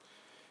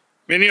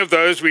 Many of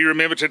those we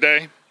remember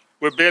today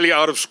were barely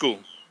out of school,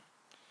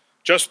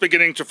 just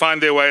beginning to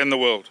find their way in the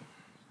world.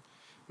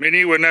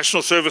 Many were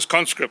national service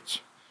conscripts,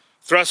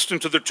 thrust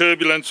into the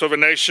turbulence of a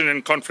nation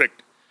in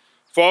conflict,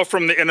 far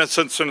from the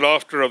innocence and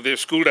laughter of their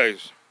school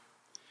days.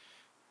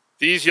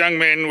 These young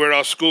men were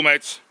our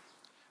schoolmates,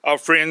 our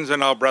friends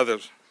and our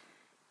brothers.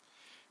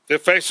 Their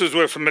faces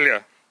were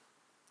familiar,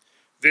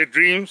 their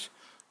dreams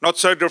not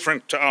so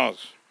different to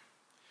ours.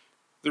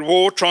 The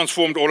war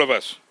transformed all of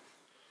us,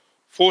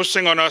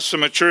 forcing on us a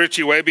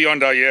maturity way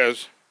beyond our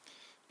years,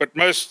 but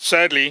most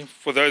sadly,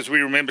 for those we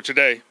remember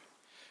today,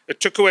 it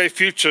took away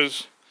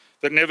futures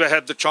that never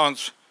had the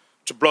chance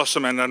to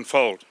blossom and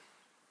unfold.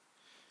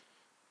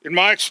 In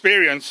my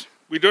experience,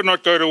 we did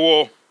not go to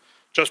war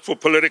just for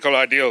political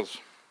ideals.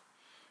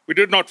 We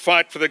did not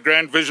fight for the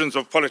grand visions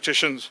of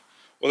politicians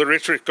or the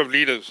rhetoric of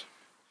leaders.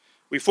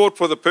 We fought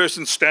for the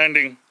person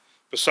standing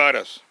beside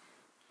us,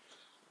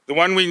 the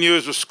one we knew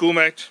as a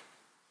schoolmate,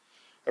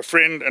 a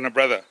friend and a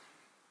brother.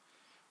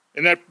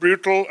 In that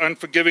brutal,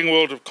 unforgiving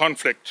world of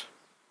conflict,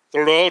 the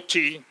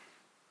loyalty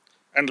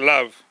and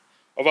love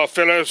of our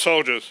fellow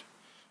soldiers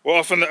were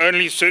often the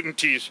only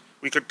certainties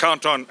we could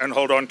count on and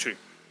hold on to.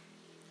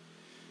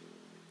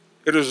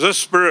 It is this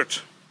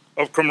spirit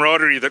of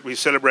camaraderie that we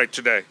celebrate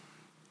today.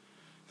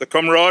 The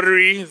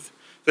camaraderie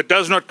that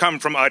does not come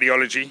from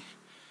ideology,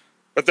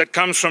 but that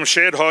comes from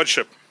shared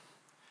hardship.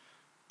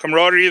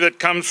 Camaraderie that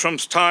comes from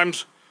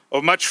times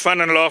of much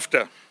fun and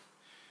laughter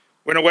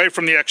when away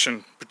from the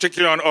action,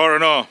 particularly on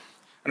R&R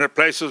and at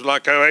places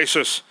like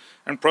Oasis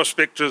and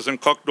Prospectors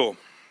and Cockdaw.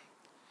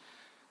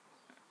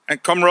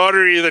 And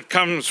camaraderie that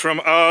comes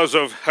from hours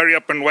of hurry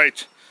up and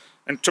wait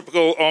in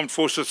typical armed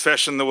forces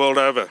fashion the world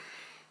over.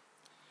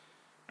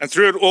 And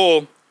through it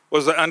all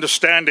was the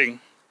understanding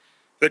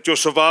that your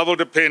survival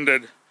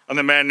depended on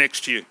the man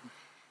next to you.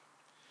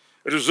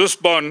 It is this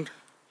bond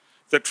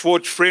that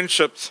forged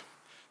friendships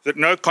that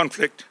no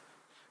conflict,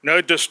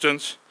 no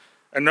distance,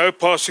 and no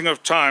passing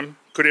of time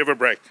could ever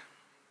break.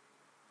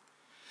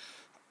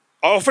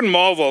 I often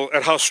marvel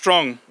at how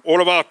strong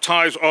all of our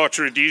ties are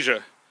to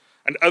Rhodesia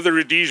and other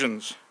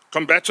Rhodesians,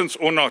 combatants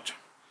or not,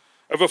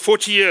 over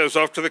 40 years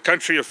after the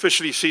country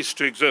officially ceased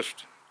to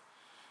exist.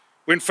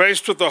 When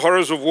faced with the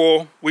horrors of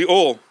war, we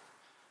all,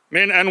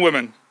 men and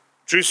women,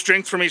 drew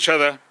strength from each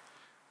other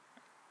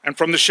and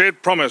from the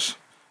shared promise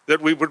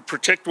that we would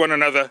protect one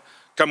another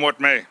come what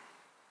may.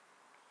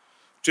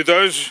 To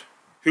those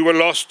who were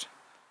lost,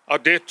 our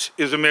debt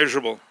is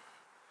immeasurable.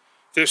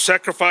 Their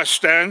sacrifice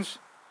stands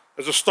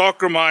as a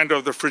stark reminder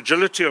of the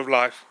fragility of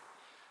life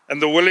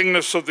and the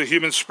willingness of the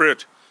human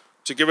spirit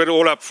to give it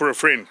all up for a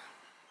friend.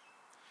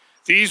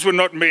 These were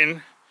not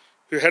men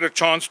who had a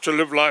chance to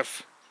live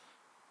life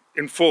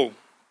in full,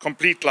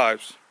 complete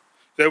lives.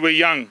 They were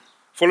young,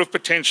 full of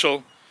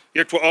potential,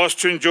 yet were asked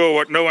to endure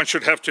what no one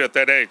should have to at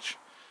that age.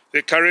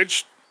 Their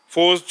courage,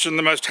 forged in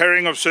the most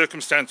harrowing of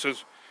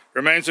circumstances,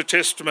 remains a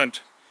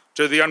testament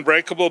to the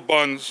unbreakable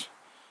bonds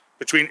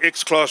between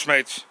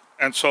ex-classmates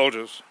and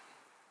soldiers.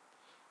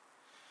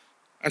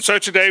 And so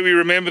today we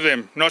remember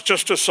them, not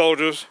just as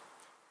soldiers,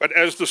 but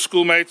as the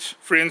schoolmates,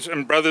 friends,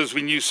 and brothers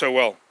we knew so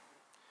well.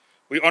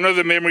 We honor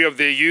the memory of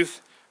their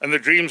youth and the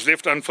dreams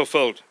left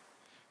unfulfilled,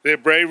 their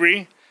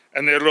bravery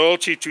and their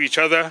loyalty to each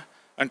other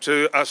and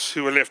to us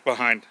who were left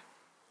behind.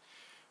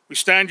 We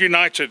stand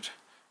united,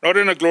 not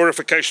in a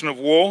glorification of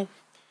war,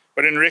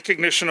 but in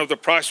recognition of the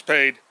price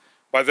paid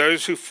by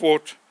those who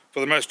fought for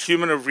the most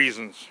human of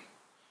reasons,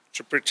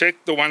 to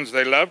protect the ones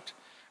they loved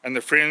and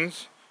the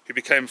friends who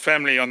became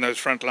family on those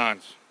front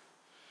lines.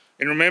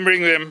 In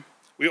remembering them,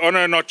 we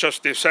honor not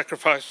just their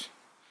sacrifice,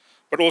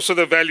 but also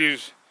the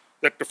values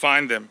that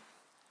define them: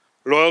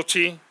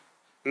 loyalty,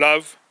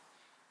 love,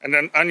 and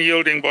an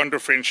unyielding bond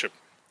of friendship.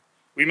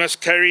 We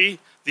must carry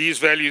these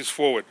values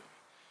forward,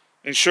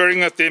 ensuring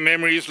that their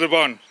memories live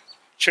on,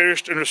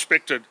 cherished and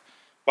respected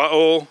by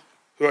all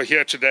who are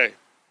here today.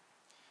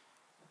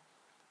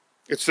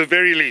 It's the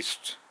very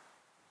least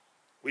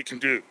we can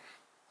do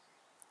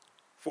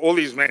for all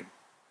these men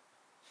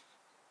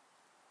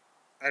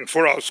and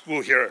for our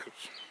school heroes.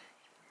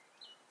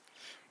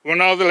 We'll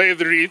now lay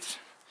the wreaths,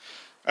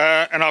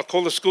 and I'll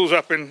call the schools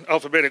up in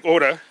alphabetic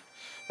order.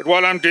 But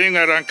while I'm doing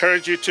that, I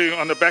encourage you to,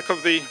 on the back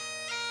of the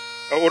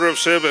order of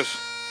service,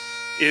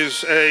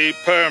 is a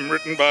poem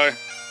written by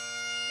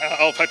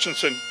Alf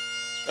Hutchinson,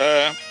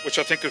 which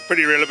I think is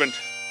pretty relevant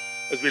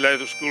as we lay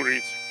the school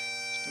wreaths.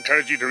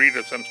 Encourage you to read it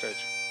at some stage.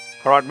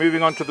 All right,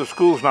 moving on to the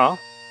schools now.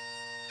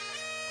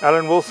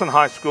 Allen Wilson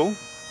High School,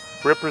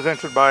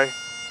 represented by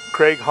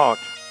Craig Hart.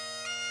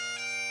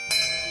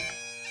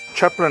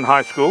 Chaplin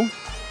High School,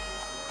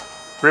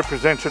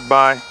 represented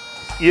by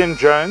Ian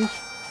Jones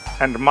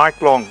and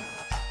Mike Long.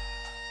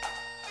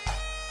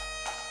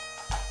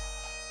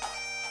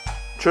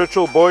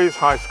 Churchill Boys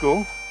High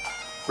School,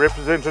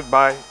 represented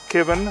by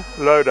Kevin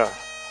Loader.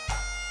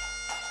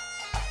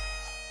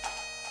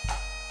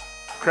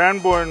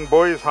 Cranbourne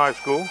Boys High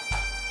School,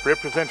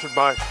 represented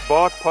by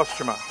Bart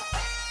Postuma.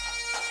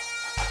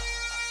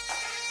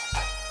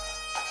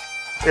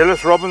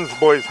 Ellis Robbins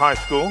Boys High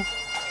School,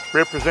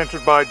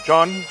 represented by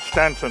John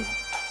Stanton.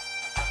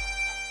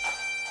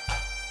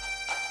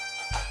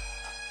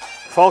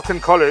 Falcon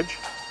College,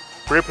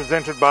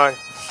 represented by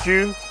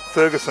Stu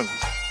Ferguson.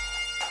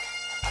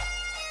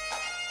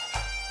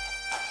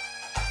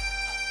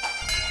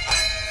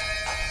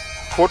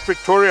 Fort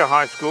Victoria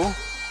High School,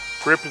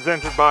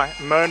 represented by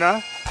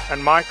Mona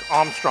and Mike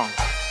Armstrong.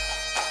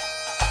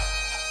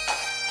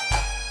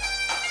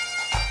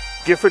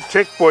 Gifford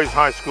Tech Boys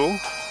High School,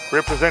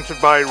 represented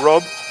by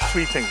Rob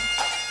Sweeting.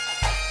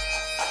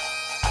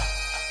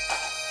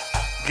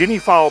 Guinea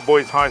Fowl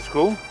Boys High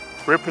School,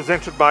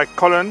 represented by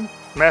Colin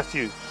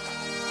Matthews.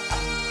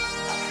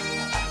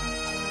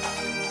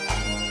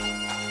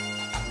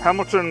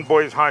 Hamilton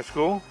Boys High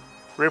School,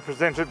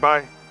 represented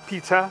by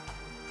Peter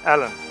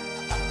Allen.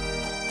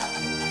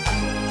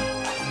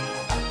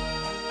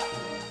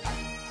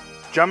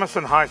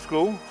 Jamison High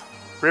School,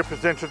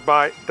 represented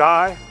by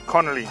Di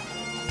Connolly.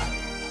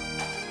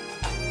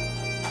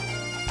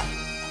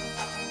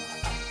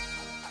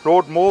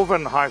 Lord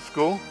Malvern High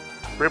School,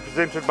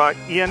 represented by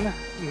Ian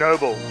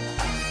Noble.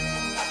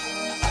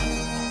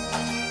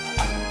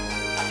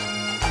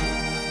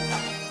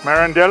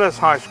 Marandellas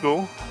High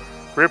School,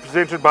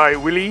 represented by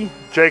Willie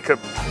Jacob.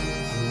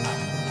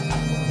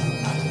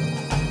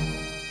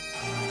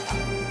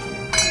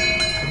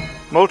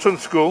 Milton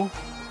School,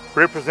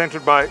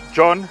 represented by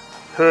John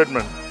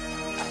Herdman.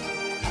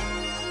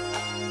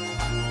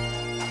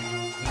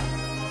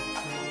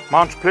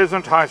 Mount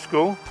Pleasant High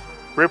School,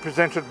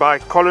 represented by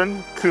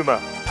Colin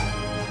Kuma.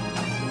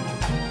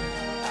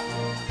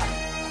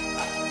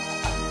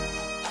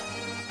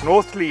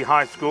 Northley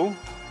High School,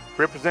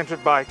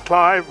 represented by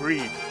Clive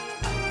Reed.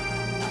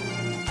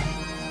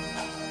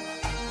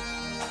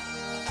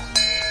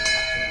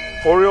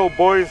 Oriole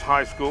Boys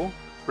High School,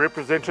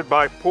 represented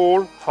by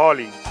Paul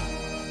Harley.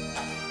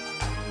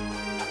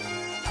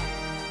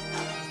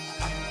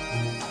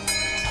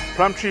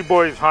 Plumtree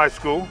Boys High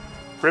School,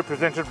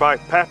 represented by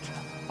Pat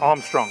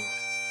Armstrong.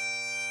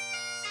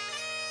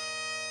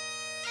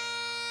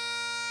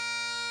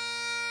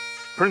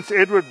 Prince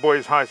Edward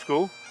Boys High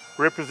School,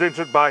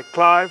 represented by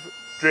Clive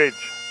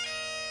Dredge.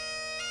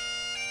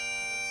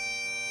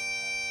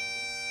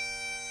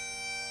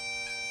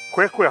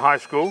 Kwekwe High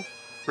School,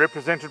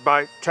 represented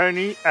by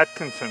Tony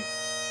Atkinson.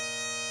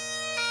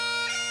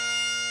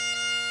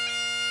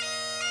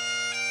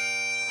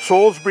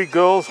 Salisbury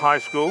Girls High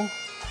School,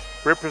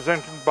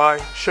 represented by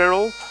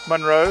Cheryl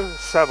Monroe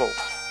Saville.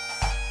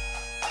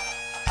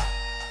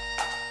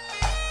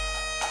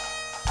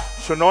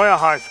 Sonoya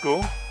High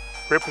School,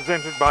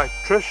 represented by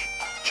Trish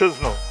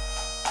Chisnell.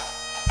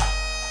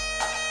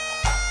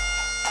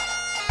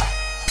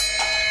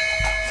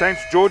 St.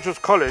 George's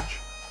College,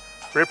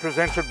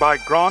 represented by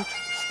Grant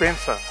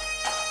Spencer.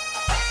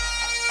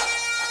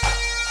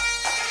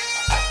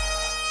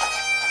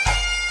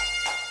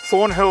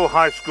 Thornhill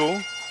High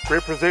School,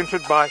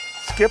 represented by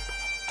Skip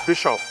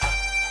Bischoff.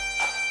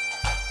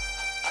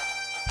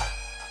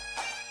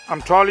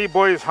 Umtali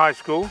Boys High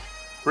School,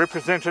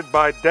 represented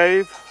by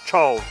Dave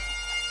Charles.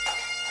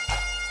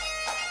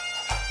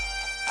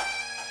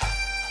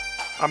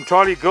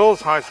 Umtali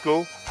Girls High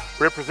School,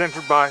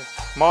 represented by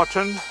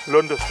Martin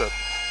Lunderstedt.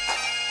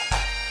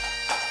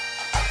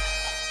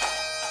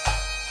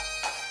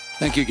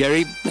 Thank you,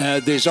 Gary.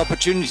 There's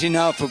opportunity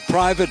now for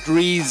private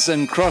wreaths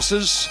and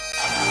crosses.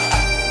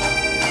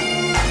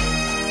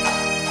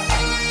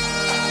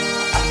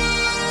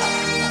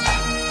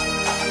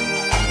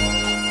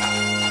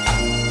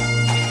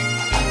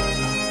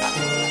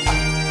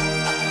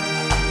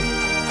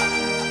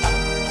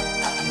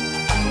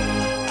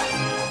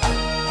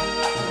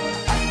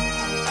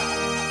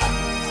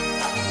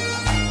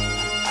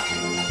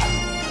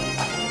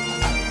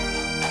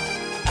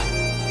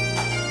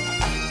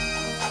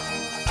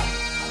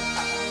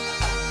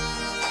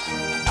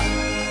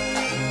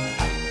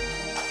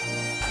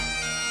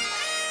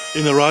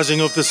 In the rising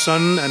of the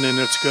sun and in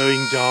its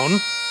going down,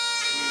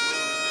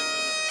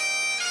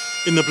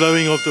 in the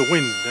blowing of the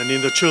wind and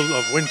in the chill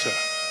of winter,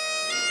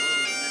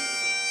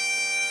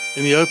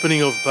 in the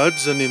opening of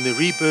buds and in the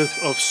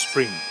rebirth of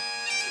spring,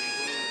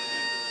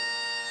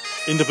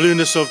 in the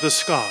blueness of the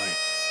sky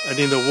and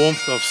in the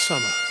warmth of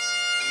summer,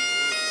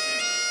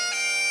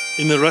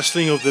 in the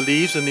rustling of the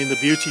leaves and in the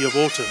beauty of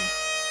autumn,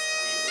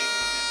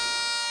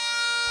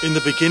 in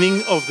the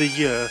beginning of the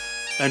year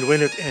and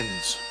when it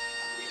ends,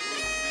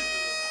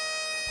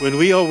 when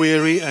we are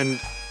weary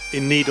and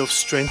in need of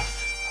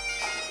strength,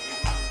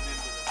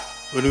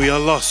 when we are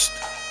lost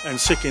and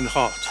sick in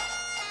heart,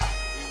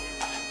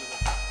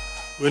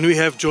 when we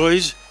have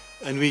joys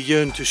and we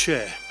yearn to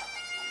share,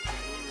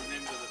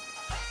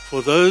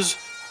 for those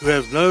who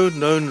have no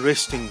known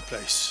resting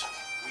place,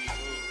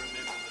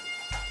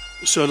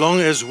 so long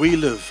as we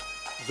live,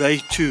 they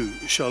too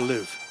shall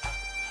live,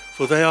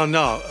 for they are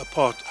now a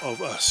part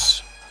of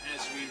us.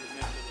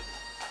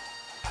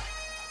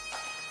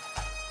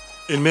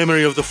 In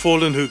memory of the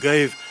fallen who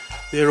gave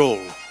their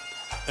all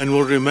and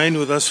will remain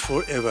with us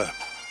forever.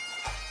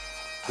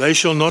 They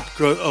shall not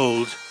grow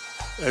old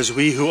as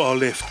we who are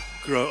left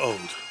grow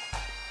old.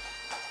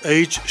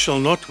 Age shall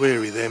not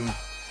weary them,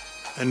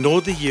 and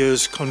nor the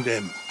years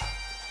condemn.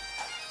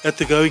 At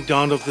the going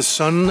down of the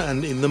sun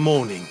and in the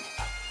morning,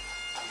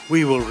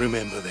 we will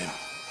remember them.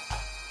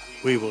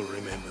 We will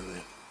remember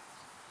them.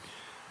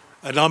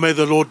 And now may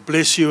the Lord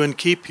bless you and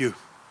keep you.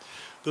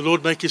 The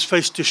Lord make his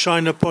face to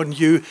shine upon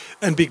you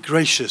and be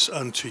gracious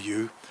unto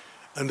you.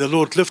 And the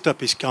Lord lift up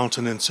his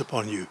countenance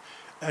upon you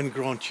and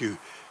grant you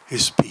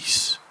his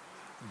peace.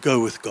 Go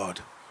with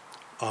God.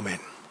 Amen.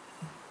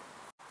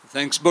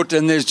 Thanks, But.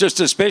 And there's just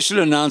a special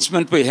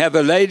announcement. We have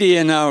a lady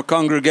in our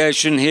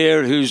congregation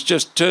here who's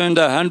just turned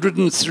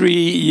 103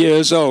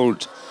 years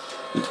old.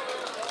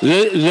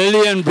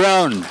 Lillian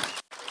Brown.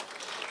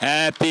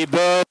 Happy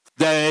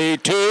birthday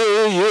to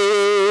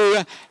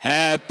you.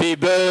 Happy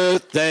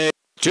birthday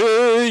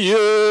to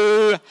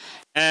you.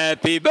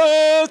 Happy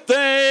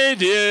birthday,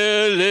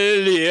 dear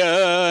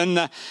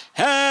Lillian.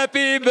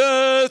 Happy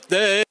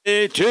birthday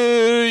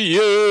to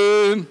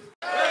you.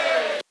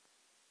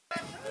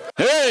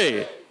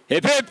 Hey,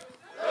 hip hip.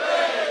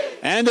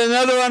 And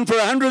another one for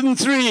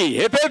 103.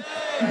 Hip hip.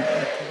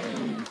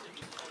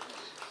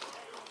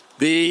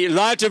 The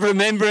light of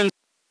remembrance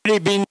has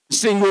already been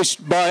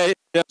extinguished by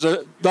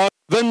the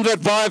Windward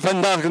Vive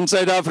vandaag in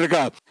South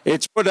Africa.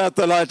 It's put out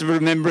the light of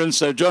remembrance,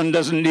 so John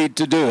doesn't need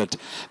to do it.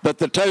 But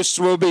the toasts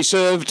will be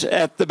served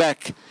at the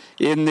back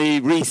in the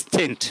wreath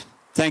tent.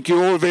 Thank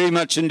you all very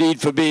much indeed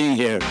for being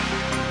here.